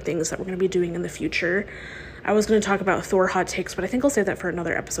the kind of things that we're going to be doing in the future. I was going to talk about Thor hot takes, but I think I'll save that for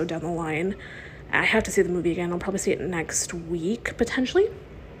another episode down the line. I have to see the movie again. I'll probably see it next week, potentially.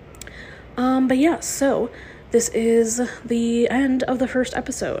 But yeah, so this is the end of the first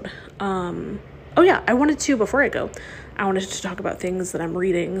episode. Oh yeah, I wanted to talk about things that I'm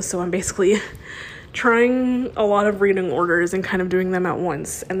reading. So I'm basically trying a lot of reading orders and kind of doing them at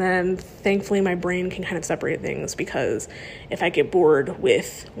once. And then thankfully my brain can kind of separate things, because if I get bored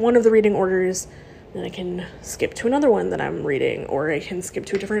with one of the reading orders, then I can skip to another one that I'm reading, or I can skip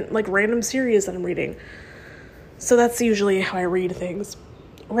to a different, like, random series that I'm reading. So that's usually how I read things.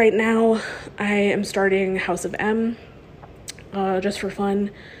 Right now, I am starting House of M, just for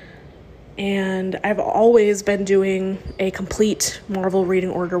fun. And I've always been doing a complete Marvel reading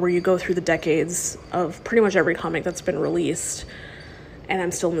order where you go through the decades of pretty much every comic that's been released. And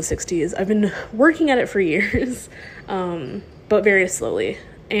I'm still in the 60s. I've been working at it for years, but very slowly.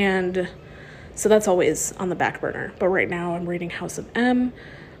 And so that's always on the back burner. But right now I'm reading House of M.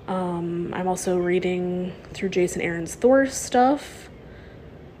 I'm also reading through Jason Aaron's Thor stuff.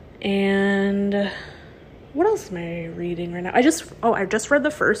 And what else am I reading right now? I just read the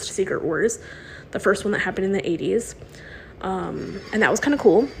first Secret Wars, the first one that happened in the 80s. And that was kind of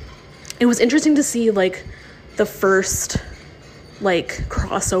cool. It was interesting to see, like, the first, like,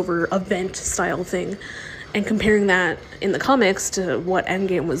 crossover event style thing, and comparing that in the comics to what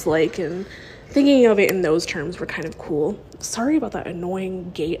Endgame was like, and thinking of it in those terms were kind of cool. Sorry about that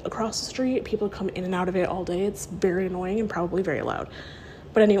annoying gate across the street. People come in and out of it all day. It's very annoying and probably very loud.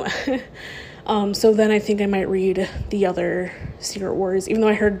 But anyway, so then I think I might read the other Secret Wars, even though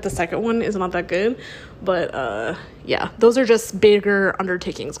I heard the second one is not that good. But yeah, those are just bigger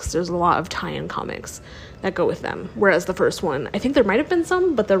undertakings, because there's a lot of tie-in comics that go with them. Whereas the first one, I think there might have been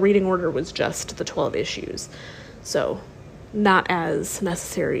some, but the reading order was just the 12 issues. So not as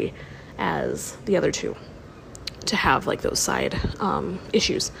necessary as the other two to have, like, those side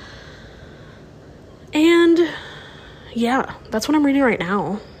issues. And yeah, that's what I'm reading right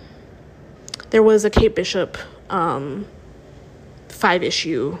now. There was a Kate Bishop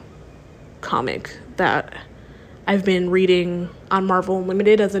 5-issue comic that I've been reading on Marvel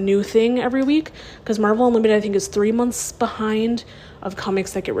Unlimited as a new thing every week, because Marvel Unlimited, I think, is 3 months behind of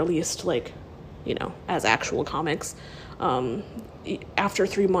comics that get released, like, you know, as actual comics. After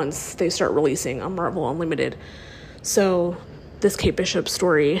 3 months, they start releasing on Marvel Unlimited. So this Kate Bishop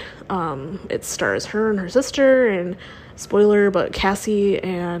story, it stars her and her sister, and spoiler, but Cassie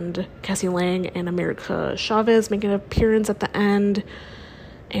Lang and America Chavez make an appearance at the end.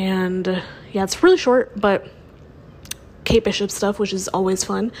 And yeah, it's really short, but Kate Bishop stuff, which is always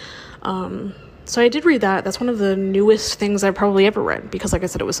fun. So I did read that. That's one of the newest things I've probably ever read, because, like I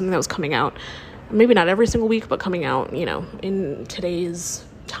said, it was something that was coming out, maybe not every single week, but coming out, you know, in today's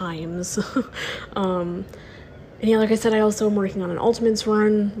times. And yeah, like I said, I also am working on an Ultimates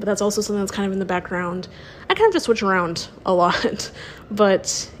run, but that's also something that's kind of in the background. I kind of just switch around a lot,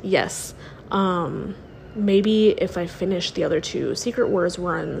 but yes, maybe if I finish the other two Secret Wars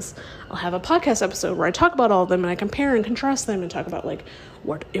runs, I'll have a podcast episode where I talk about all of them and I compare and contrast them and talk about, like,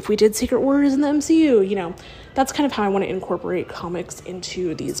 what if we did Secret Wars in the MCU, you know. That's kind of how I want to incorporate comics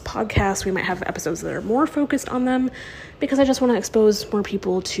into these podcasts. We might have episodes that are more focused on them, because I just want to expose more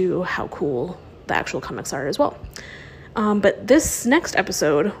people to how cool the actual comics are as well. But this next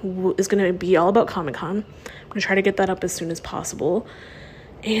episode is going to be all about Comic-Con. I'm going to try to get that up as soon as possible.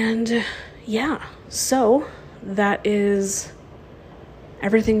 And yeah, so that is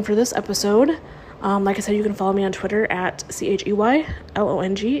everything for this episode. Like I said, you can follow me on Twitter at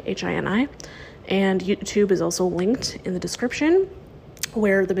CHEYLONGHINI, and YouTube is also linked in the description,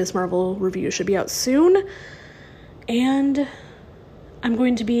 where the Miss Marvel review should be out soon. And I'm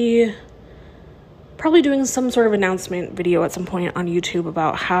going to be probably doing some sort of announcement video at some point on YouTube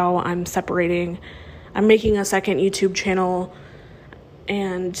about how I'm making a second YouTube channel,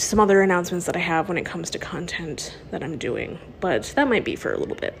 and some other announcements that I have when it comes to content that I'm doing. But that might be for a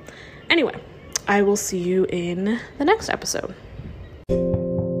little bit. Anyway, I will see you in the next episode.